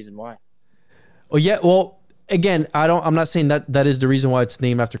that was the reason why. Oh yeah, well, again, I'm not saying that is the reason why it's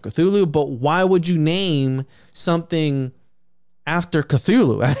named after Cthulhu, but why would you name something after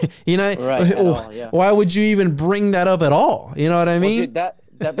Cthulhu? Right. Why would you even bring that up at all? You know what I mean? Dude,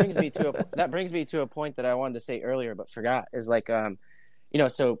 that brings me to a point that I wanted to say earlier but forgot. Is like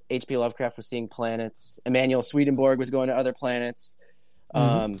so H.P. Lovecraft was seeing planets. Emanuel Swedenborg was going to other planets.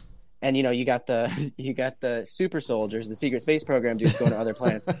 And you got the super soldiers, the secret space program dudes going to other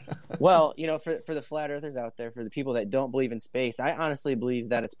planets. Well, for the flat earthers out there, for the people that don't believe in space, I honestly believe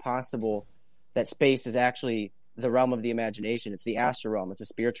that it's possible that space is actually the realm of the imagination. It's the astral realm. It's a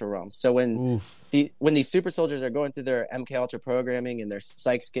spiritual realm. So when these super soldiers are going through their MK Ultra programming and their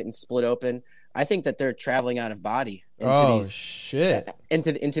psyche's getting split open, I think that they're traveling out of body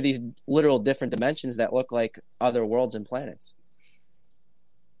into these literal different dimensions that look like other worlds and planets.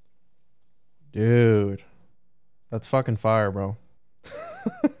 Dude, that's fucking fire, bro.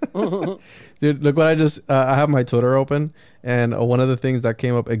 Dude, look what I have my Twitter open, and one of the things that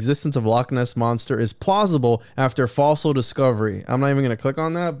came up, existence of Loch Ness Monster is plausible after fossil discovery. I'm not even going to click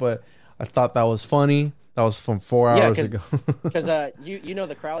on that, but I thought that was funny. That was from 4 hours ago. Because you know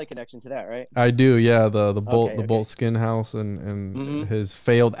the Crowley connection to that, right? I do, yeah. The Bolt Skin House and his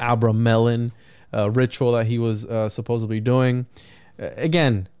failed Abramelin ritual that he was supposedly doing.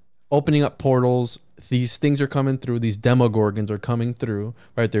 Again, opening up portals. These things are coming through. These demogorgons are coming through,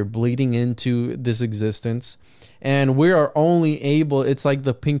 right? They're bleeding into this existence. And we are only able, it's like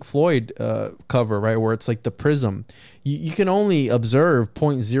the Pink Floyd cover, right? Where it's like the prism. You can only observe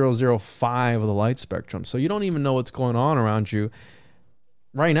 0.005 of the light spectrum. So you don't even know what's going on around you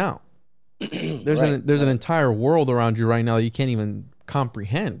right now. There's an entire world around you right now that you can't even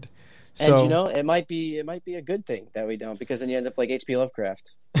comprehend. So, and it might be a good thing that we don't, because then you end up like H.P.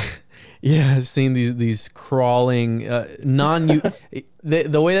 Lovecraft. Yeah, I've seen these crawling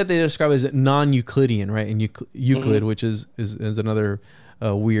the way that they describe it is non-Euclidean, right? And Euclid, which is another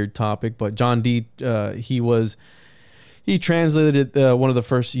weird topic. But John Dee, he translated one of the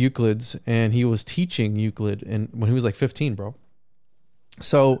first Euclids, and he was teaching Euclid and when he was like 15, bro.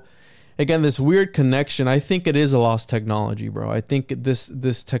 So again, this weird connection. I think it is a lost technology, bro. I think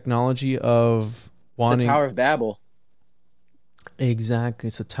this technology of wanting it's a Tower of Babel. Exactly.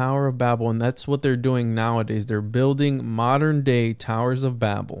 It's a Tower of Babel, and that's what they're doing nowadays. They're building modern day Towers of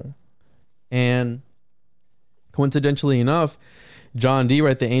Babel. And coincidentally enough, John Dee,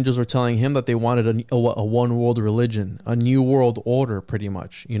 right, the angels were telling him that they wanted a one world religion, a new world order, pretty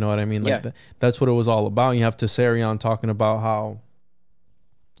much. You know what I mean? Like that's what it was all about. You have Tessarion talking about how,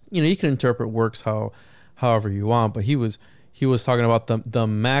 you can interpret works however you want, but he was talking about the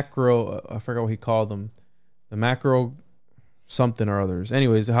macro, I forgot what he called them, the macro something or others.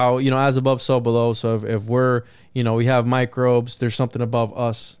 Anyways, how, as above, so below. So if we're, we have microbes, there's something above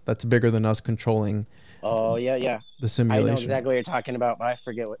us that's bigger than us controlling. Oh yeah. The simulation. I know exactly what you're talking about, but I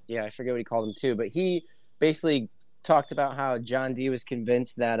forget what he called him too. But he basically talked about how John Dee was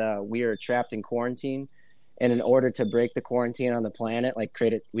convinced that we are trapped in quarantine, and in order to break the quarantine on the planet,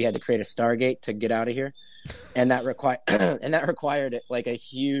 we had to create a Stargate to get out of here, and that required like a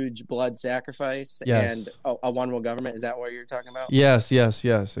huge blood sacrifice and a one world government. Is that what you're talking about? Yes,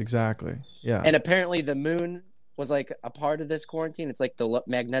 exactly. Yeah. And apparently the moon was like a part of this quarantine. It's like the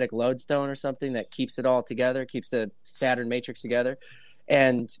magnetic lodestone or something that keeps it all together, keeps the Saturn matrix together.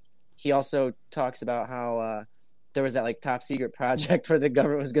 And he also talks about how there was that like top secret project where the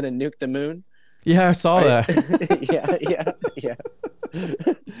government was going to nuke the moon. Yeah, I saw that. Yeah.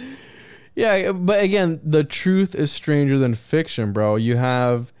 Yeah, but again, the truth is stranger than fiction, bro. You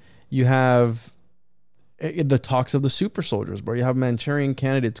have the talks of the super soldiers, bro. You have Manchurian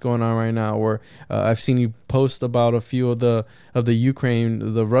candidates going on right now, where I've seen you post about a few of the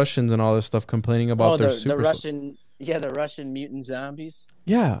Ukraine, the Russians, and all this stuff complaining about their super soldiers. The Russian mutant zombies.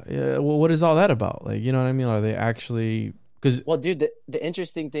 Yeah. Well, what is all that about? Like, you know what I mean? Are they actually? Well, dude, the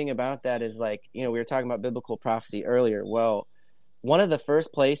interesting thing about that is, like, we were talking about biblical prophecy earlier. Well, the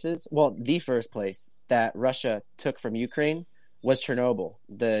first place that Russia took from Ukraine was Chernobyl,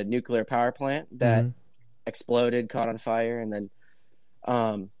 the nuclear power plant that exploded, caught on fire, and then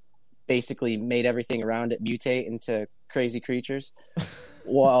basically made everything around it mutate into crazy creatures.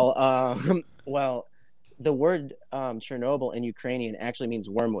 Well, the word Chernobyl in Ukrainian actually means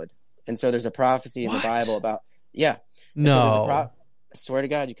wormwood, and so there's a prophecy in the Bible about No, so I swear to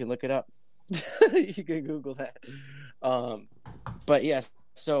God, you can look it up. You can Google that. But yes,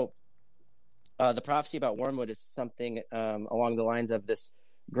 so the prophecy about wormwood is something along the lines of this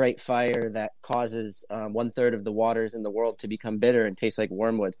great fire that causes 1/3 of the waters in the world to become bitter and taste like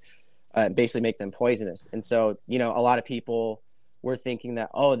wormwood, basically make them poisonous. And so, a lot of people were thinking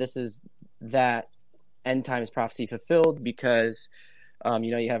that, this is that end times prophecy fulfilled because,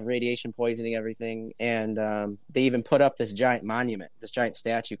 you have radiation poisoning everything. And they even put up this giant monument, this giant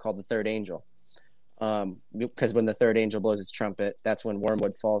statue called the Third Angel. Because when the third angel blows its trumpet, that's when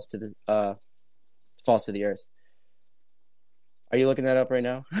wormwood falls to the earth. Are you looking that up right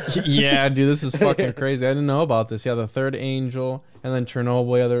now? Yeah, dude, this is fucking crazy. I didn't know about this. Yeah, the third angel, and then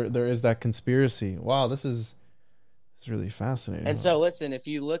Chernobyl. Yeah, there is that conspiracy. Wow, this is really fascinating. And so, listen, if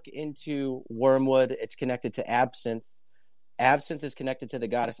you look into wormwood, it's connected to absinthe. Absinthe is connected to the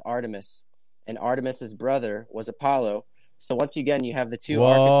goddess Artemis, and Artemis's brother was Apollo. So once again, you have the two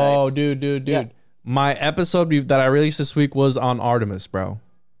archetypes. Whoa, dude. Yeah. My episode that I released this week was on Artemis, bro.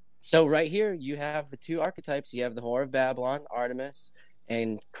 So right here, you have the two archetypes. You have the Whore of Babylon, Artemis,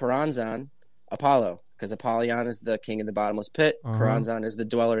 and Choronzon, Apollo, because Apollyon is the king of the bottomless pit. Choronzon is the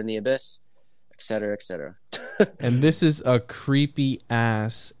dweller in the abyss, etc., etc. And this is a creepy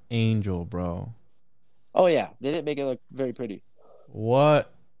ass angel, bro. Oh yeah, they didn't make it look very pretty.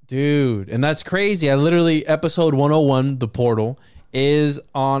 What, dude? And that's crazy. I literally episode 101, the portal, is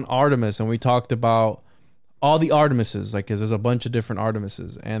on Artemis, and we talked about all the Artemises, like, 'cause there's a bunch of different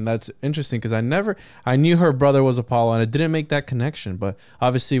Artemises, and that's interesting because I knew her brother was Apollo, and I didn't make that connection, but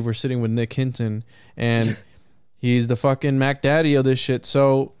obviously we're sitting with Nick Hinton, and he's the fucking Mac Daddy of this shit,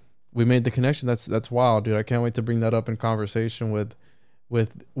 so we made the connection. That's wild, dude. I can't wait to bring that up in conversation with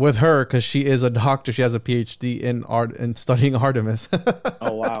her, because she is a doctor. She has a PhD in art and studying Artemis.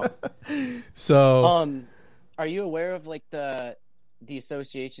 Oh wow. So are you aware of like the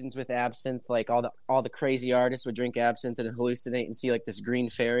associations with absinthe? Like all the crazy artists would drink absinthe and hallucinate and see like this green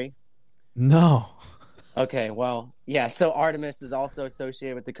fairy? No. Okay, well, yeah, so Artemis is also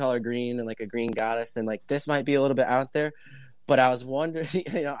associated with the color green and like a green goddess, and like this might be a little bit out there, But I was wondering,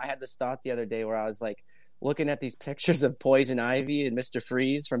 I had this thought the other day where I was like looking at these pictures of Poison Ivy and Mr.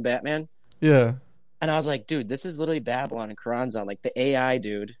 Freeze from Batman. Yeah. And I was like, dude, this is literally Babylon and Karanzan, like the AI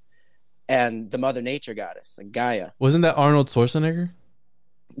dude and the Mother Nature goddess, like Gaia. Wasn't that Arnold Schwarzenegger?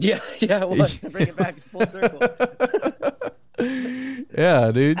 Yeah, it was. To bring it back, it's full circle.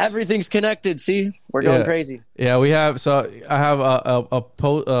 Yeah, dude. Everything's connected. See, we're going crazy. Yeah, we have. So I have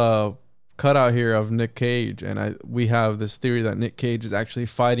a cutout here of Nick Cage, and we have this theory that Nick Cage is actually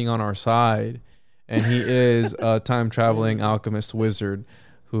fighting on our side, and he is a time traveling alchemist wizard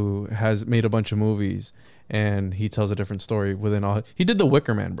who has made a bunch of movies, and he tells a different story within all. He did The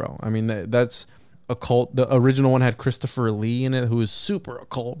Wicker Man, bro. I mean, that's occult. The original one had Christopher Lee in it, who is super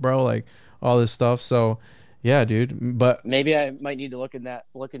occult, bro. Like all this stuff. So. Yeah, dude. But maybe I might need to look into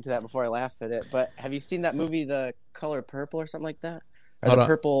that before I laugh at it. But have you seen that movie, The Color Purple, or something like that? Or hold the on.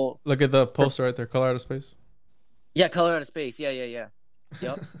 Purple. Look at the poster right there. Color Out of Space. Yeah, Color Out of Space. Yeah.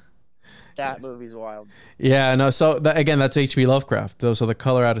 Yep. That movie's wild. Yeah. No. So again, that's H.P. Lovecraft. So the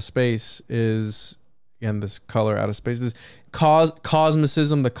Color Out of Space is again this color out of space. This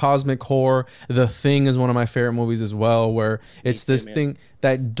cosmicism, the cosmic horror. The Thing is one of my favorite movies as well, where it's this thing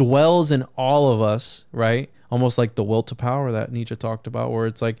that dwells in all of us, right? Almost like the will to power that Nietzsche talked about, where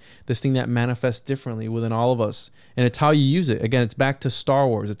it's like this thing that manifests differently within all of us, and it's how you use it. Again, it's back to Star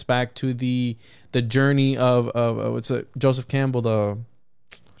Wars. It's back to the journey of Joseph Campbell, the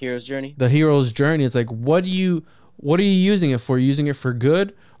hero's journey. The hero's journey. It's like what are you using it for? Are you using it for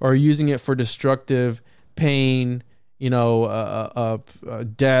good, or are you using it for destructive pain?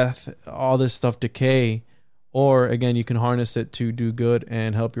 Death, all this stuff, decay. Or again, you can harness it to do good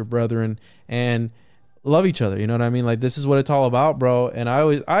and help your brethren and love each other. You know what I mean? Like, this is what it's all about, bro. And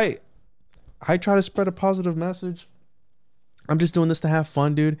I try to spread a positive message. I'm just doing this to have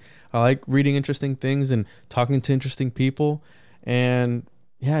fun, dude. I like reading interesting things and talking to interesting people. And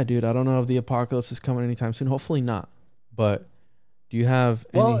yeah, dude, I don't know if the apocalypse is coming anytime soon. Hopefully not. But do you have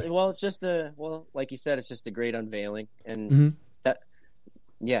any... Well, it's just like you said, it's just a great unveiling. And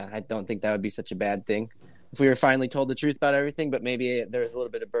I don't think that would be such a bad thing if we were finally told the truth about everything, but maybe there's a little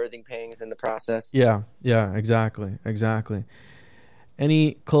bit of birthing pangs in the process. Yeah, exactly.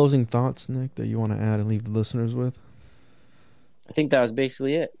 Any closing thoughts, Nick, that you want to add and leave the listeners with? I think that was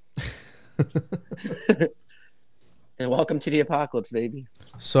basically it. And welcome to the apocalypse, baby.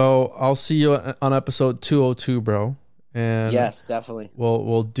 So I'll see you on episode 202, bro. And yes, definitely.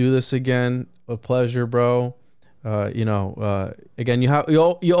 We'll do this again. A pleasure, bro. Again,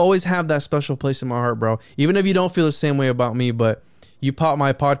 you always have that special place in my heart, bro. Even if you don't feel the same way about me, but you popped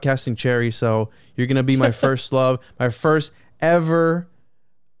my podcasting cherry, so you're gonna be my first love, my first ever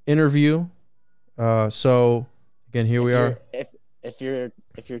interview. So again, here we are. If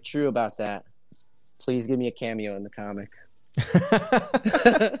you're true about that, please give me a cameo in the comic.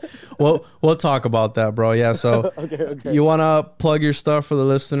 Well, we'll talk about that, bro. Yeah. So okay. You want to plug your stuff for the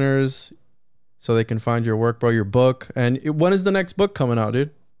listeners so they can find your work, bro, your book. And when is the next book coming out,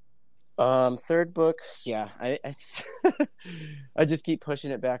 dude? Third book. Yeah. I just keep pushing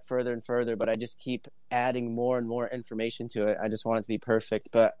it back further and further, but I just keep adding more and more information to it. I just want it to be perfect,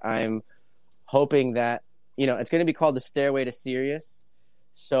 but I'm hoping that, it's going to be called The Stairway to Sirius.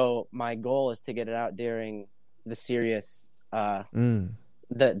 So my goal is to get it out during the Sirius, the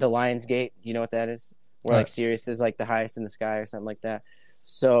Lion's Gate. You know what that is? Where like Sirius is like the highest in the sky or something like that.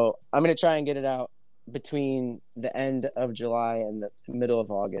 So I'm going to try and get it out between the end of July and the middle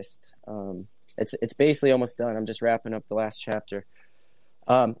of August. It's basically almost done. I'm just wrapping up the last chapter.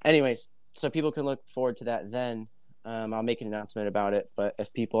 Anyways, so people can look forward to that then. I'll make an announcement about it. But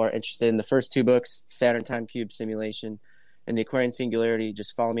if people are interested in the first two books, Saturn Time Cube Simulation and the Aquarian Singularity,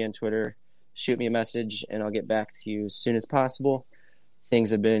 just follow me on Twitter, shoot me a message, and I'll get back to you as soon as possible.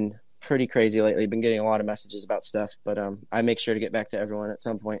 Things have been pretty crazy lately. Been getting a lot of messages about stuff, but I make sure to get back to everyone at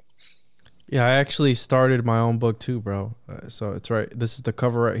some point. Yeah, I actually started my own book too, bro. So it's right. This is the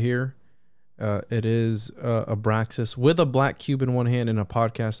cover right here. It is a Abraxas with a black cube in one hand and a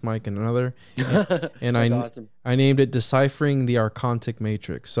podcast mic in another. And That's awesome. I named it Deciphering the Archontic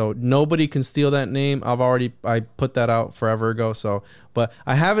Matrix. So nobody can steal that name. I put that out forever ago. So, but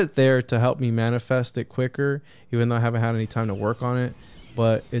I have it there to help me manifest it quicker, even though I haven't had any time to work on it.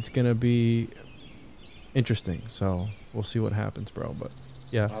 But it's going to be interesting. So we'll see what happens, bro. But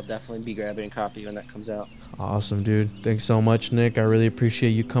yeah, I'll definitely be grabbing a copy when that comes out. Awesome, dude. Thanks so much, Nick. I really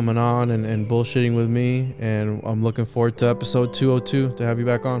appreciate you coming on and bullshitting with me. And I'm looking forward to episode 202 to have you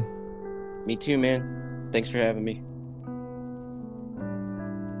back on. Me too, man. Thanks for having me.